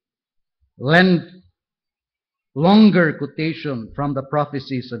the longer quotation from the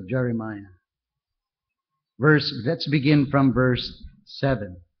prophecies of Jeremiah. Let's begin from verse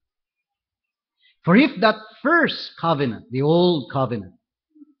 7. For if that first covenant, the old covenant,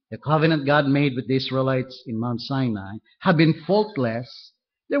 the covenant God made with the Israelites in Mount Sinai, had been faultless,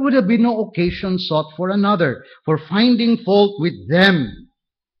 there would have been no occasion sought for another, for finding fault with them.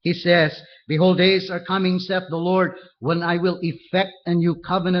 He says, behold, days are coming, saith the Lord, when I will effect a new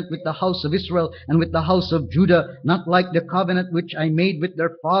covenant with the house of Israel and with the house of Judah, not like the covenant which I made with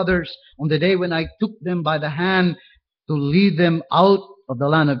their fathers on the day when I took them by the hand to lead them out of the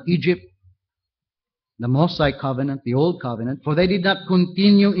land of Egypt. The Mosaic covenant, the old covenant, for they did not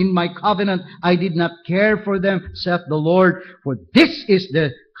continue in my covenant. I did not care for them, saith the Lord. For this is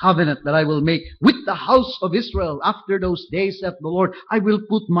the covenant that I will make with the house of Israel after those days, saith the Lord. I will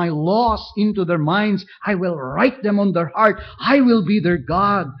put my laws into their minds. I will write them on their heart. I will be their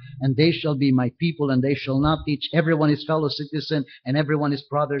God, and they shall be my people, and they shall not teach everyone his fellow citizen and everyone his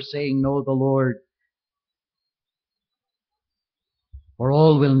brother, saying, know the Lord. For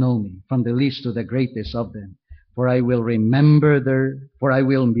all will know me, from the least to the greatest of them. For I will be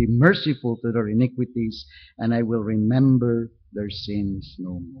merciful to their iniquities, and I will remember their sins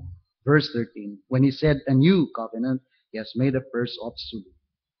no more. Verse 13, when he said a new covenant, he has made the first obsolete.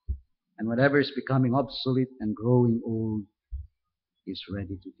 And whatever is becoming obsolete and growing old is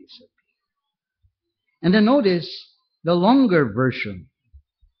ready to disappear. And then notice the longer version,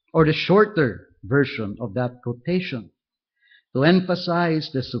 or the shorter version of that quotation, to emphasize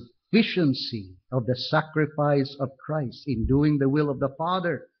the sufficiency of the sacrifice of Christ in doing the will of the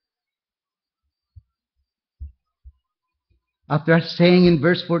Father. After saying in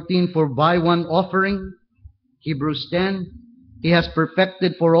verse 14, for by one offering, Hebrews 10, he has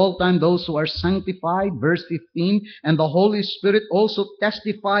perfected for all time those who are sanctified. Verse 15, and the Holy Spirit also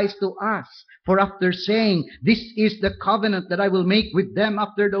testifies to us. For after saying, this is the covenant that I will make with them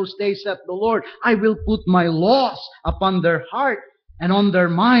after those days, saith the Lord, I will put my laws upon their heart, and on their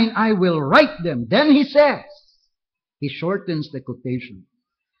mind I will write them. Then he says, he shortens the quotation,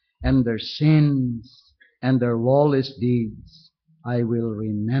 and their sins and their lawless deeds I will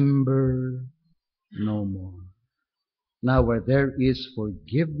remember no more. Now where there is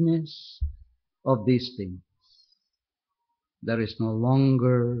forgiveness of these things, there is no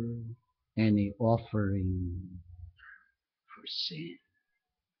longer any offering for sin.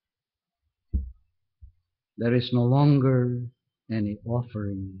 There is no longer any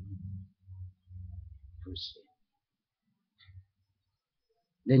offering for sin.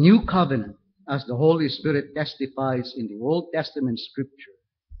 The new covenant, as the Holy Spirit testifies in the Old Testament scripture,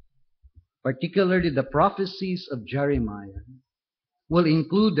 particularly the prophecies of Jeremiah, will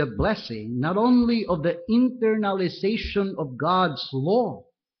include the blessing not only of the internalization of God's law,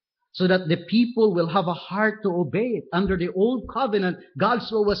 so that the people will have a heart to obey it. Under the old covenant,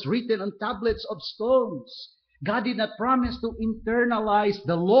 God's law was written on tablets of stones. God did not promise to internalize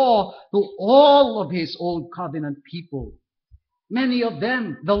the law to all of His old covenant people. Many of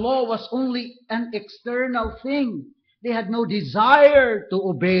them, the law was only an external thing. They had no desire to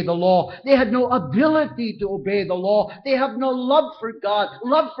obey the law. They had no ability to obey the law. They have no love for God,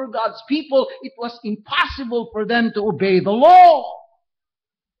 love for God's people. It was impossible for them to obey the law.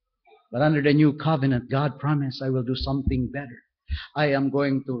 But under the new covenant, God promised, I will do something better. I am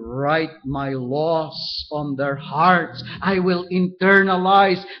going to write my laws on their hearts. I will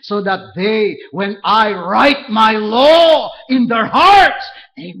internalize so that they, when I write my law in their hearts,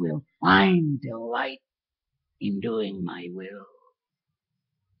 they will find delight in doing my will.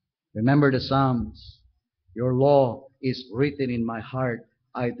 Remember the Psalms. Your law is written in my heart.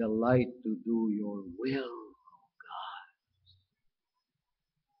 I delight to do your will.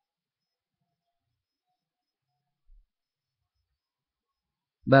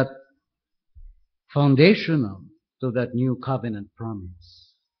 But foundational to that new covenant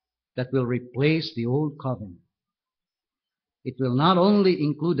promise that will replace the old covenant, it will not only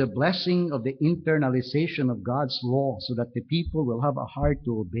include the blessing of the internalization of God's law so that the people will have a heart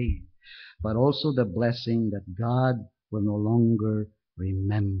to obey, but also the blessing that God will no longer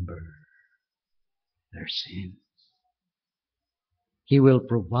remember their sins. He will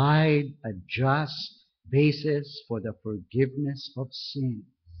provide a just basis for the forgiveness of sin.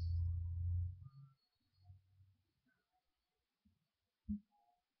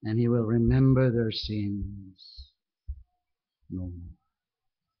 And He will remember their sins no more.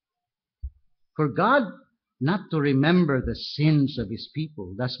 For God not to remember the sins of His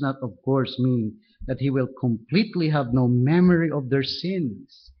people does not, of course, mean that He will completely have no memory of their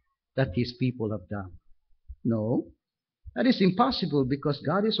sins that His people have done. No, that is impossible because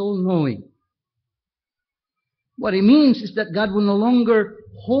God is all-knowing. What it means is that God will no longer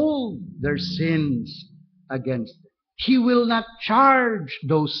hold their sins against them. He will not charge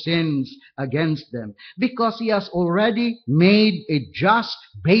those sins against them because He has already made a just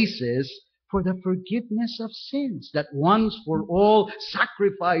basis for the forgiveness of sins. That once for all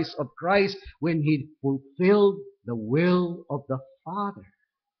sacrifice of Christ when He fulfilled the will of the Father.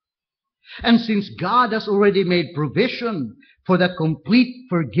 And since God has already made provision for the complete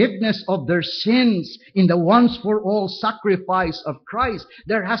forgiveness of their sins in the once-for-all sacrifice of Christ,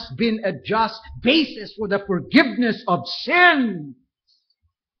 there has been a just basis for the forgiveness of sin.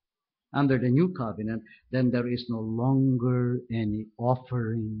 Under the new covenant, then there is no longer any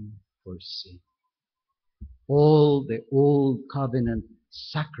offering for sin. All the old covenant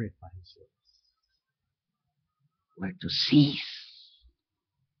sacrifices were to cease,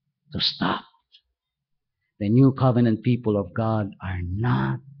 to stop. The new covenant people of God are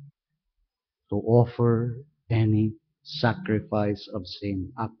not to offer any sacrifice of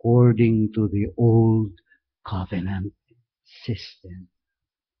sin according to the old covenant system.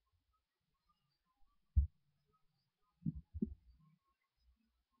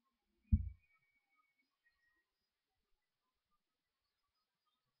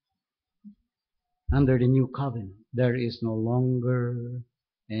 Under the new covenant, there is no longer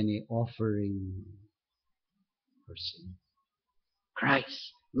any offering for sin.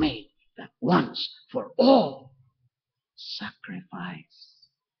 Christ made that once for all sacrifice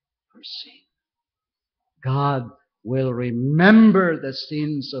for sin. God will remember the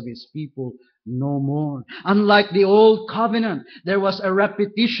sins of His people no more. Unlike the old covenant, there was a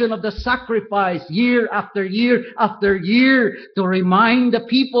repetition of the sacrifice year after year after year to remind the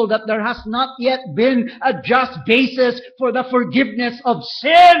people that there has not yet been a just basis for the forgiveness of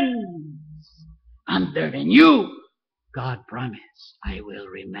sins. Under the new, God promised, I will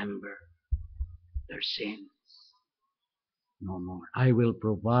remember their sins no more. I will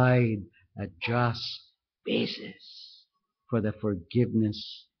provide a just basis for the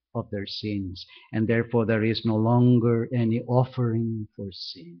forgiveness of their sins. And therefore there is no longer any offering for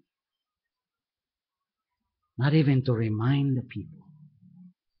sin. Not even to remind the people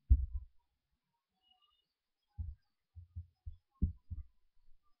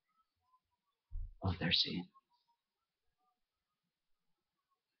of their sin.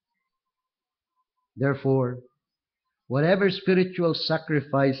 Therefore, whatever spiritual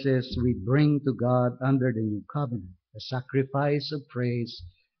sacrifices we bring to God under the new covenant, the sacrifice of praise,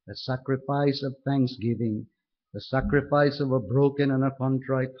 the sacrifice of thanksgiving, the sacrifice of a broken and a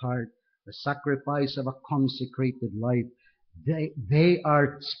contrite heart, the sacrifice of a consecrated life, they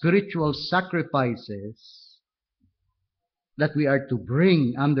are spiritual sacrifices that we are to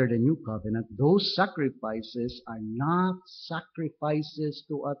bring under the new covenant. Those sacrifices are not sacrifices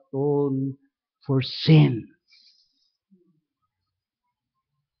to atone for sin.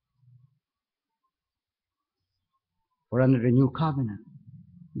 For under the new covenant,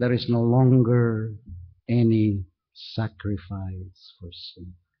 there is no longer any sacrifice for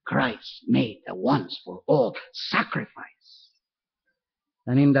sin. Christ made a once for all sacrifice.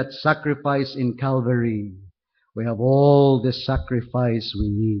 And in that sacrifice in Calvary, we have all the sacrifice we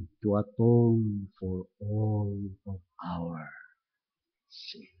need to atone for all of our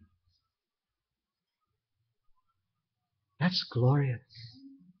sin. That's glorious.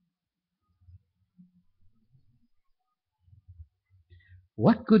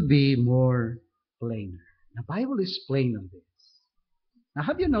 What could be more plainer? The Bible is plain on this. Now,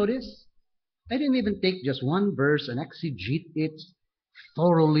 have you noticed? I didn't even take just one verse and exegete it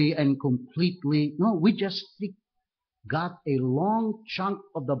thoroughly and completely. No, we just got a long chunk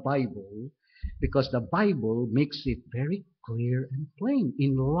of the Bible because the Bible makes it very clear and plain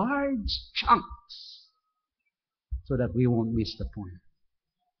in large chunks so that we won't miss the point.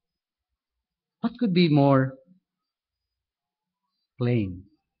 What could be more plain?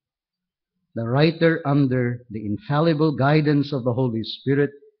 The writer, under the infallible guidance of the Holy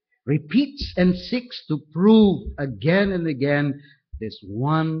Spirit, repeats and seeks to prove again and again this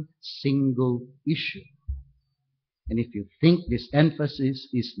one single issue. And if you think this emphasis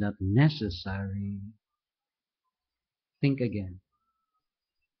is not necessary, think again.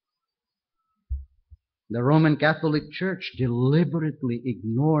 The Roman Catholic Church deliberately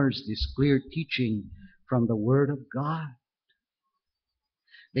ignores this clear teaching from the Word of God.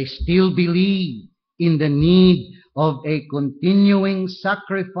 They still believe in the need of a continuing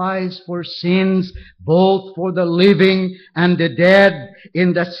sacrifice for sins, both for the living and the dead,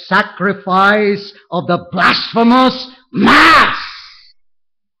 in the sacrifice of the blasphemous Mass.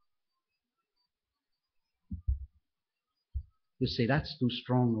 You say, that's too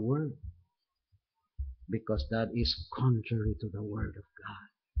strong a word, because that is contrary to the Word of God.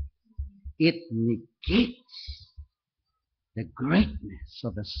 It negates the greatness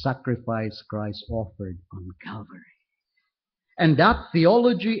of the sacrifice Christ offered on Calvary. And that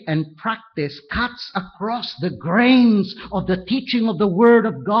theology and practice cuts across the grains of the teaching of the Word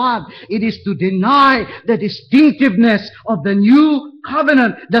of God. It is to deny the distinctiveness of the new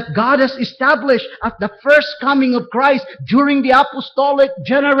covenant that God has established at the first coming of Christ during the apostolic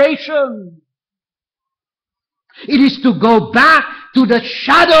generation. It is to go back to the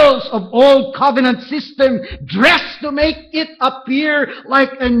shadows of old covenant system, dressed to make it appear like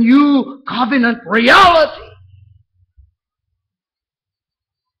a new covenant reality.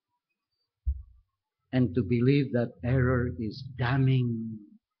 And to believe that error is damning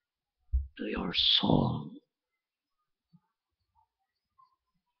to your soul.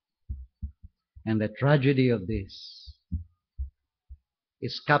 And the tragedy of this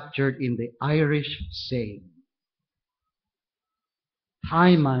is captured in the Irish saying,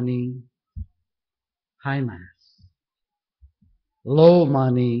 high money, high Mass. Low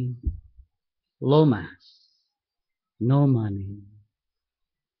money, low Mass. No money,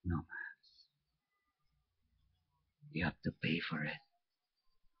 no Mass. You have to pay for it.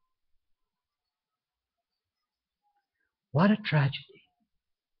 What a tragedy.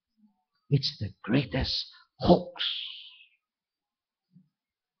 It's the greatest hoax.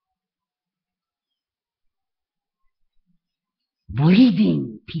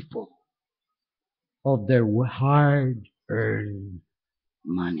 Bleeding people of their hard-earned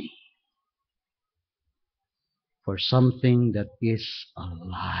money for something that is a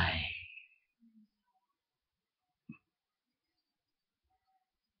lie.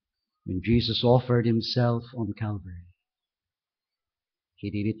 When Jesus offered Himself on Calvary, He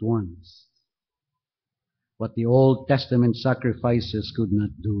did it once. What the Old Testament sacrifices could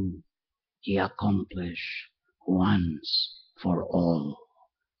not do, He accomplished once for all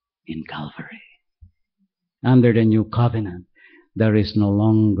in Calvary. Under the new covenant, there is no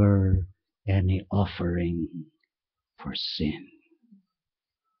longer any offering for sin.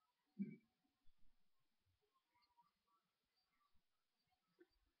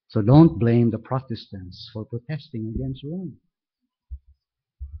 So don't blame the Protestants for protesting against Rome.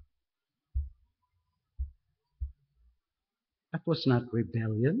 That was not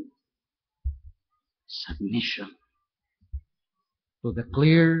rebellion. Submission to the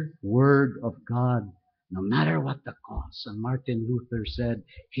clear Word of God, no matter what the cost. And Martin Luther said,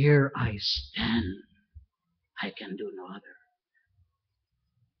 here I stand. I can do no other.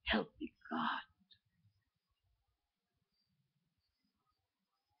 Help me, God.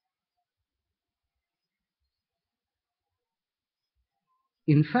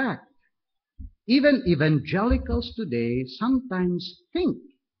 In fact, even evangelicals today sometimes think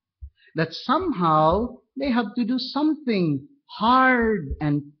that somehow they have to do something hard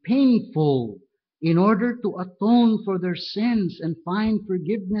and painful in order to atone for their sins and find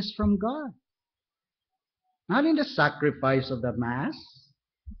forgiveness from God. Not in the sacrifice of the Mass,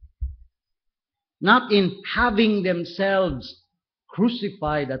 not in having themselves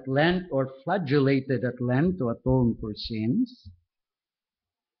crucified at Lent or flagellated at Lent to atone for sins.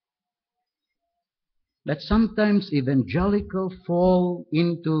 That sometimes evangelicals fall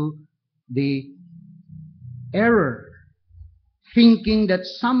into the error, thinking that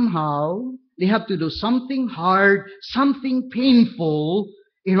somehow they have to do something hard, something painful,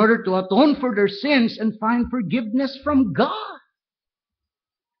 in order to atone for their sins and find forgiveness from God.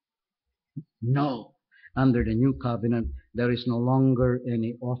 No. Under the new covenant, there is no longer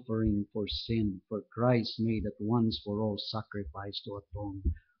any offering for sin, for Christ made at once for all sacrifice to atone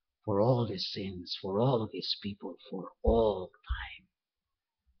for all his sins, for all of his people, for all time.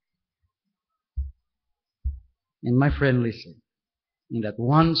 And my friend, listen. In that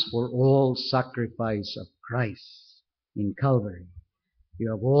once for all sacrifice of Christ in Calvary, you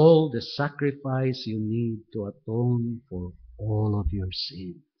have all the sacrifice you need to atone for all of your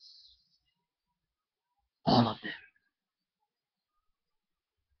sins. All of them.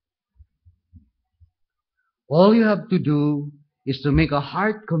 All you have to do is to make a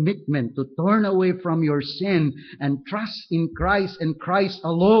heart commitment to turn away from your sin and trust in Christ and Christ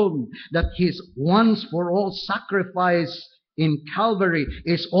alone, that his once for all sacrifice in Calvary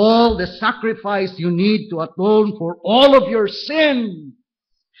is all the sacrifice you need to atone for all of your sin.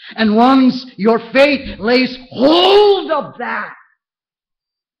 And once your faith lays hold of that,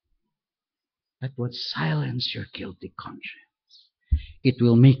 that would silence your guilty conscience. It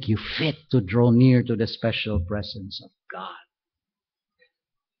will make you fit to draw near to the special presence of God.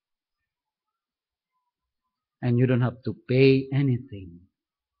 And you don't have to pay anything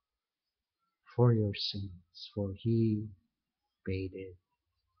for your sins, for he paid it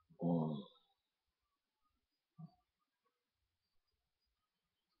all.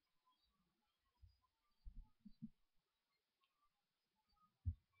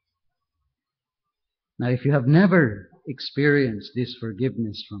 Now, if you have never experienced this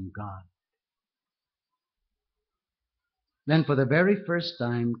forgiveness from God, then for the very first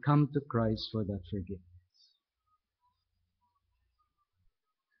time, come to Christ for that forgiveness.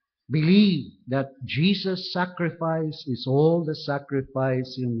 Believe that Jesus' sacrifice is all the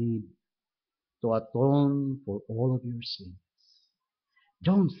sacrifice you need to atone for all of your sins.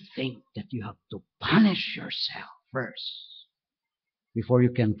 Don't think that you have to punish yourself first before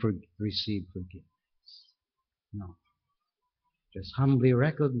you can receive forgiveness. No. Just humbly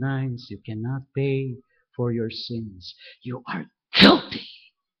recognize you cannot pay for your sins. You are guilty.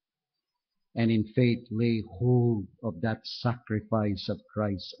 And in faith lay hold of that sacrifice of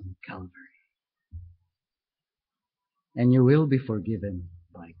Christ on Calvary. And you will be forgiven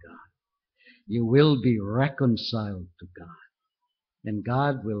by God. You will be reconciled to God. And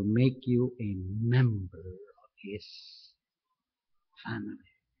God will make you a member of his family.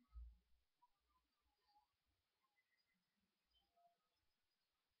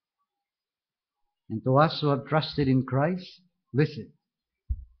 And to us who have trusted in Christ, listen.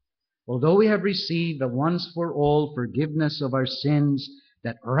 Although we have received a once-for-all forgiveness of our sins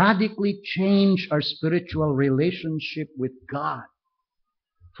that radically change our spiritual relationship with God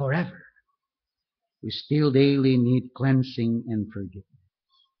forever, we still daily need cleansing and forgiveness.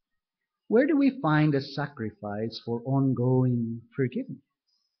 Where do we find a sacrifice for ongoing forgiveness?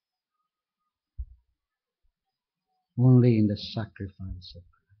 Only in the sacrifice of Christ.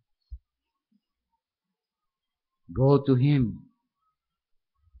 Go to him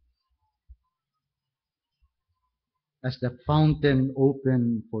as the fountain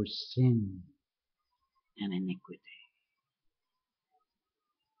open for sin and iniquity.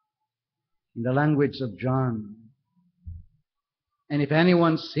 In the language of John, and if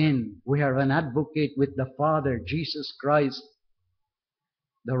anyone sin, we have an advocate with the Father, Jesus Christ,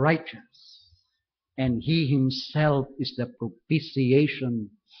 the righteous, and he himself is the propitiation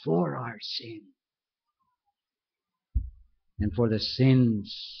for our sin and for the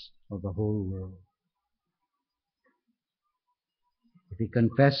sins of the whole world. If we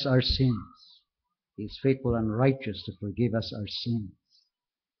confess our sins, he is faithful and righteous to forgive us our sins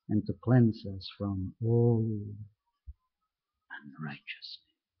and to cleanse us from all unrighteousness.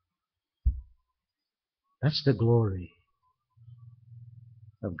 That's the glory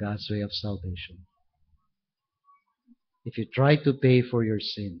of God's way of salvation. If you try to pay for your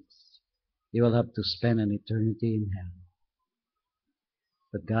sins, you will have to spend an eternity in hell.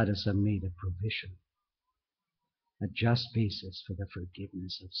 But God has made a provision, a just basis for the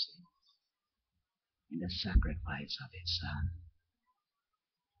forgiveness of sins in the sacrifice of his Son.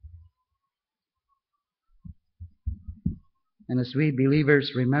 And as we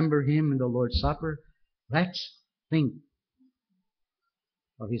believers remember him in the Lord's Supper, let's think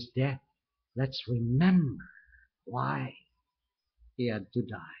of his death. Let's remember why he had to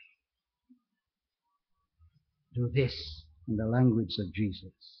die. Do this in the language of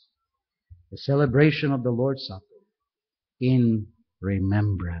Jesus. The celebration of the Lord's Supper in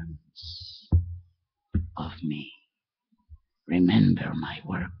remembrance of me. Remember my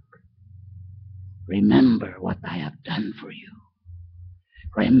work. Remember what I have done for you.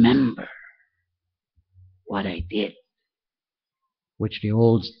 Remember what I did, which the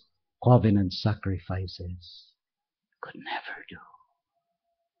Old covenant sacrifices could never do.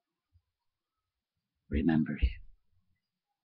 Remember Him.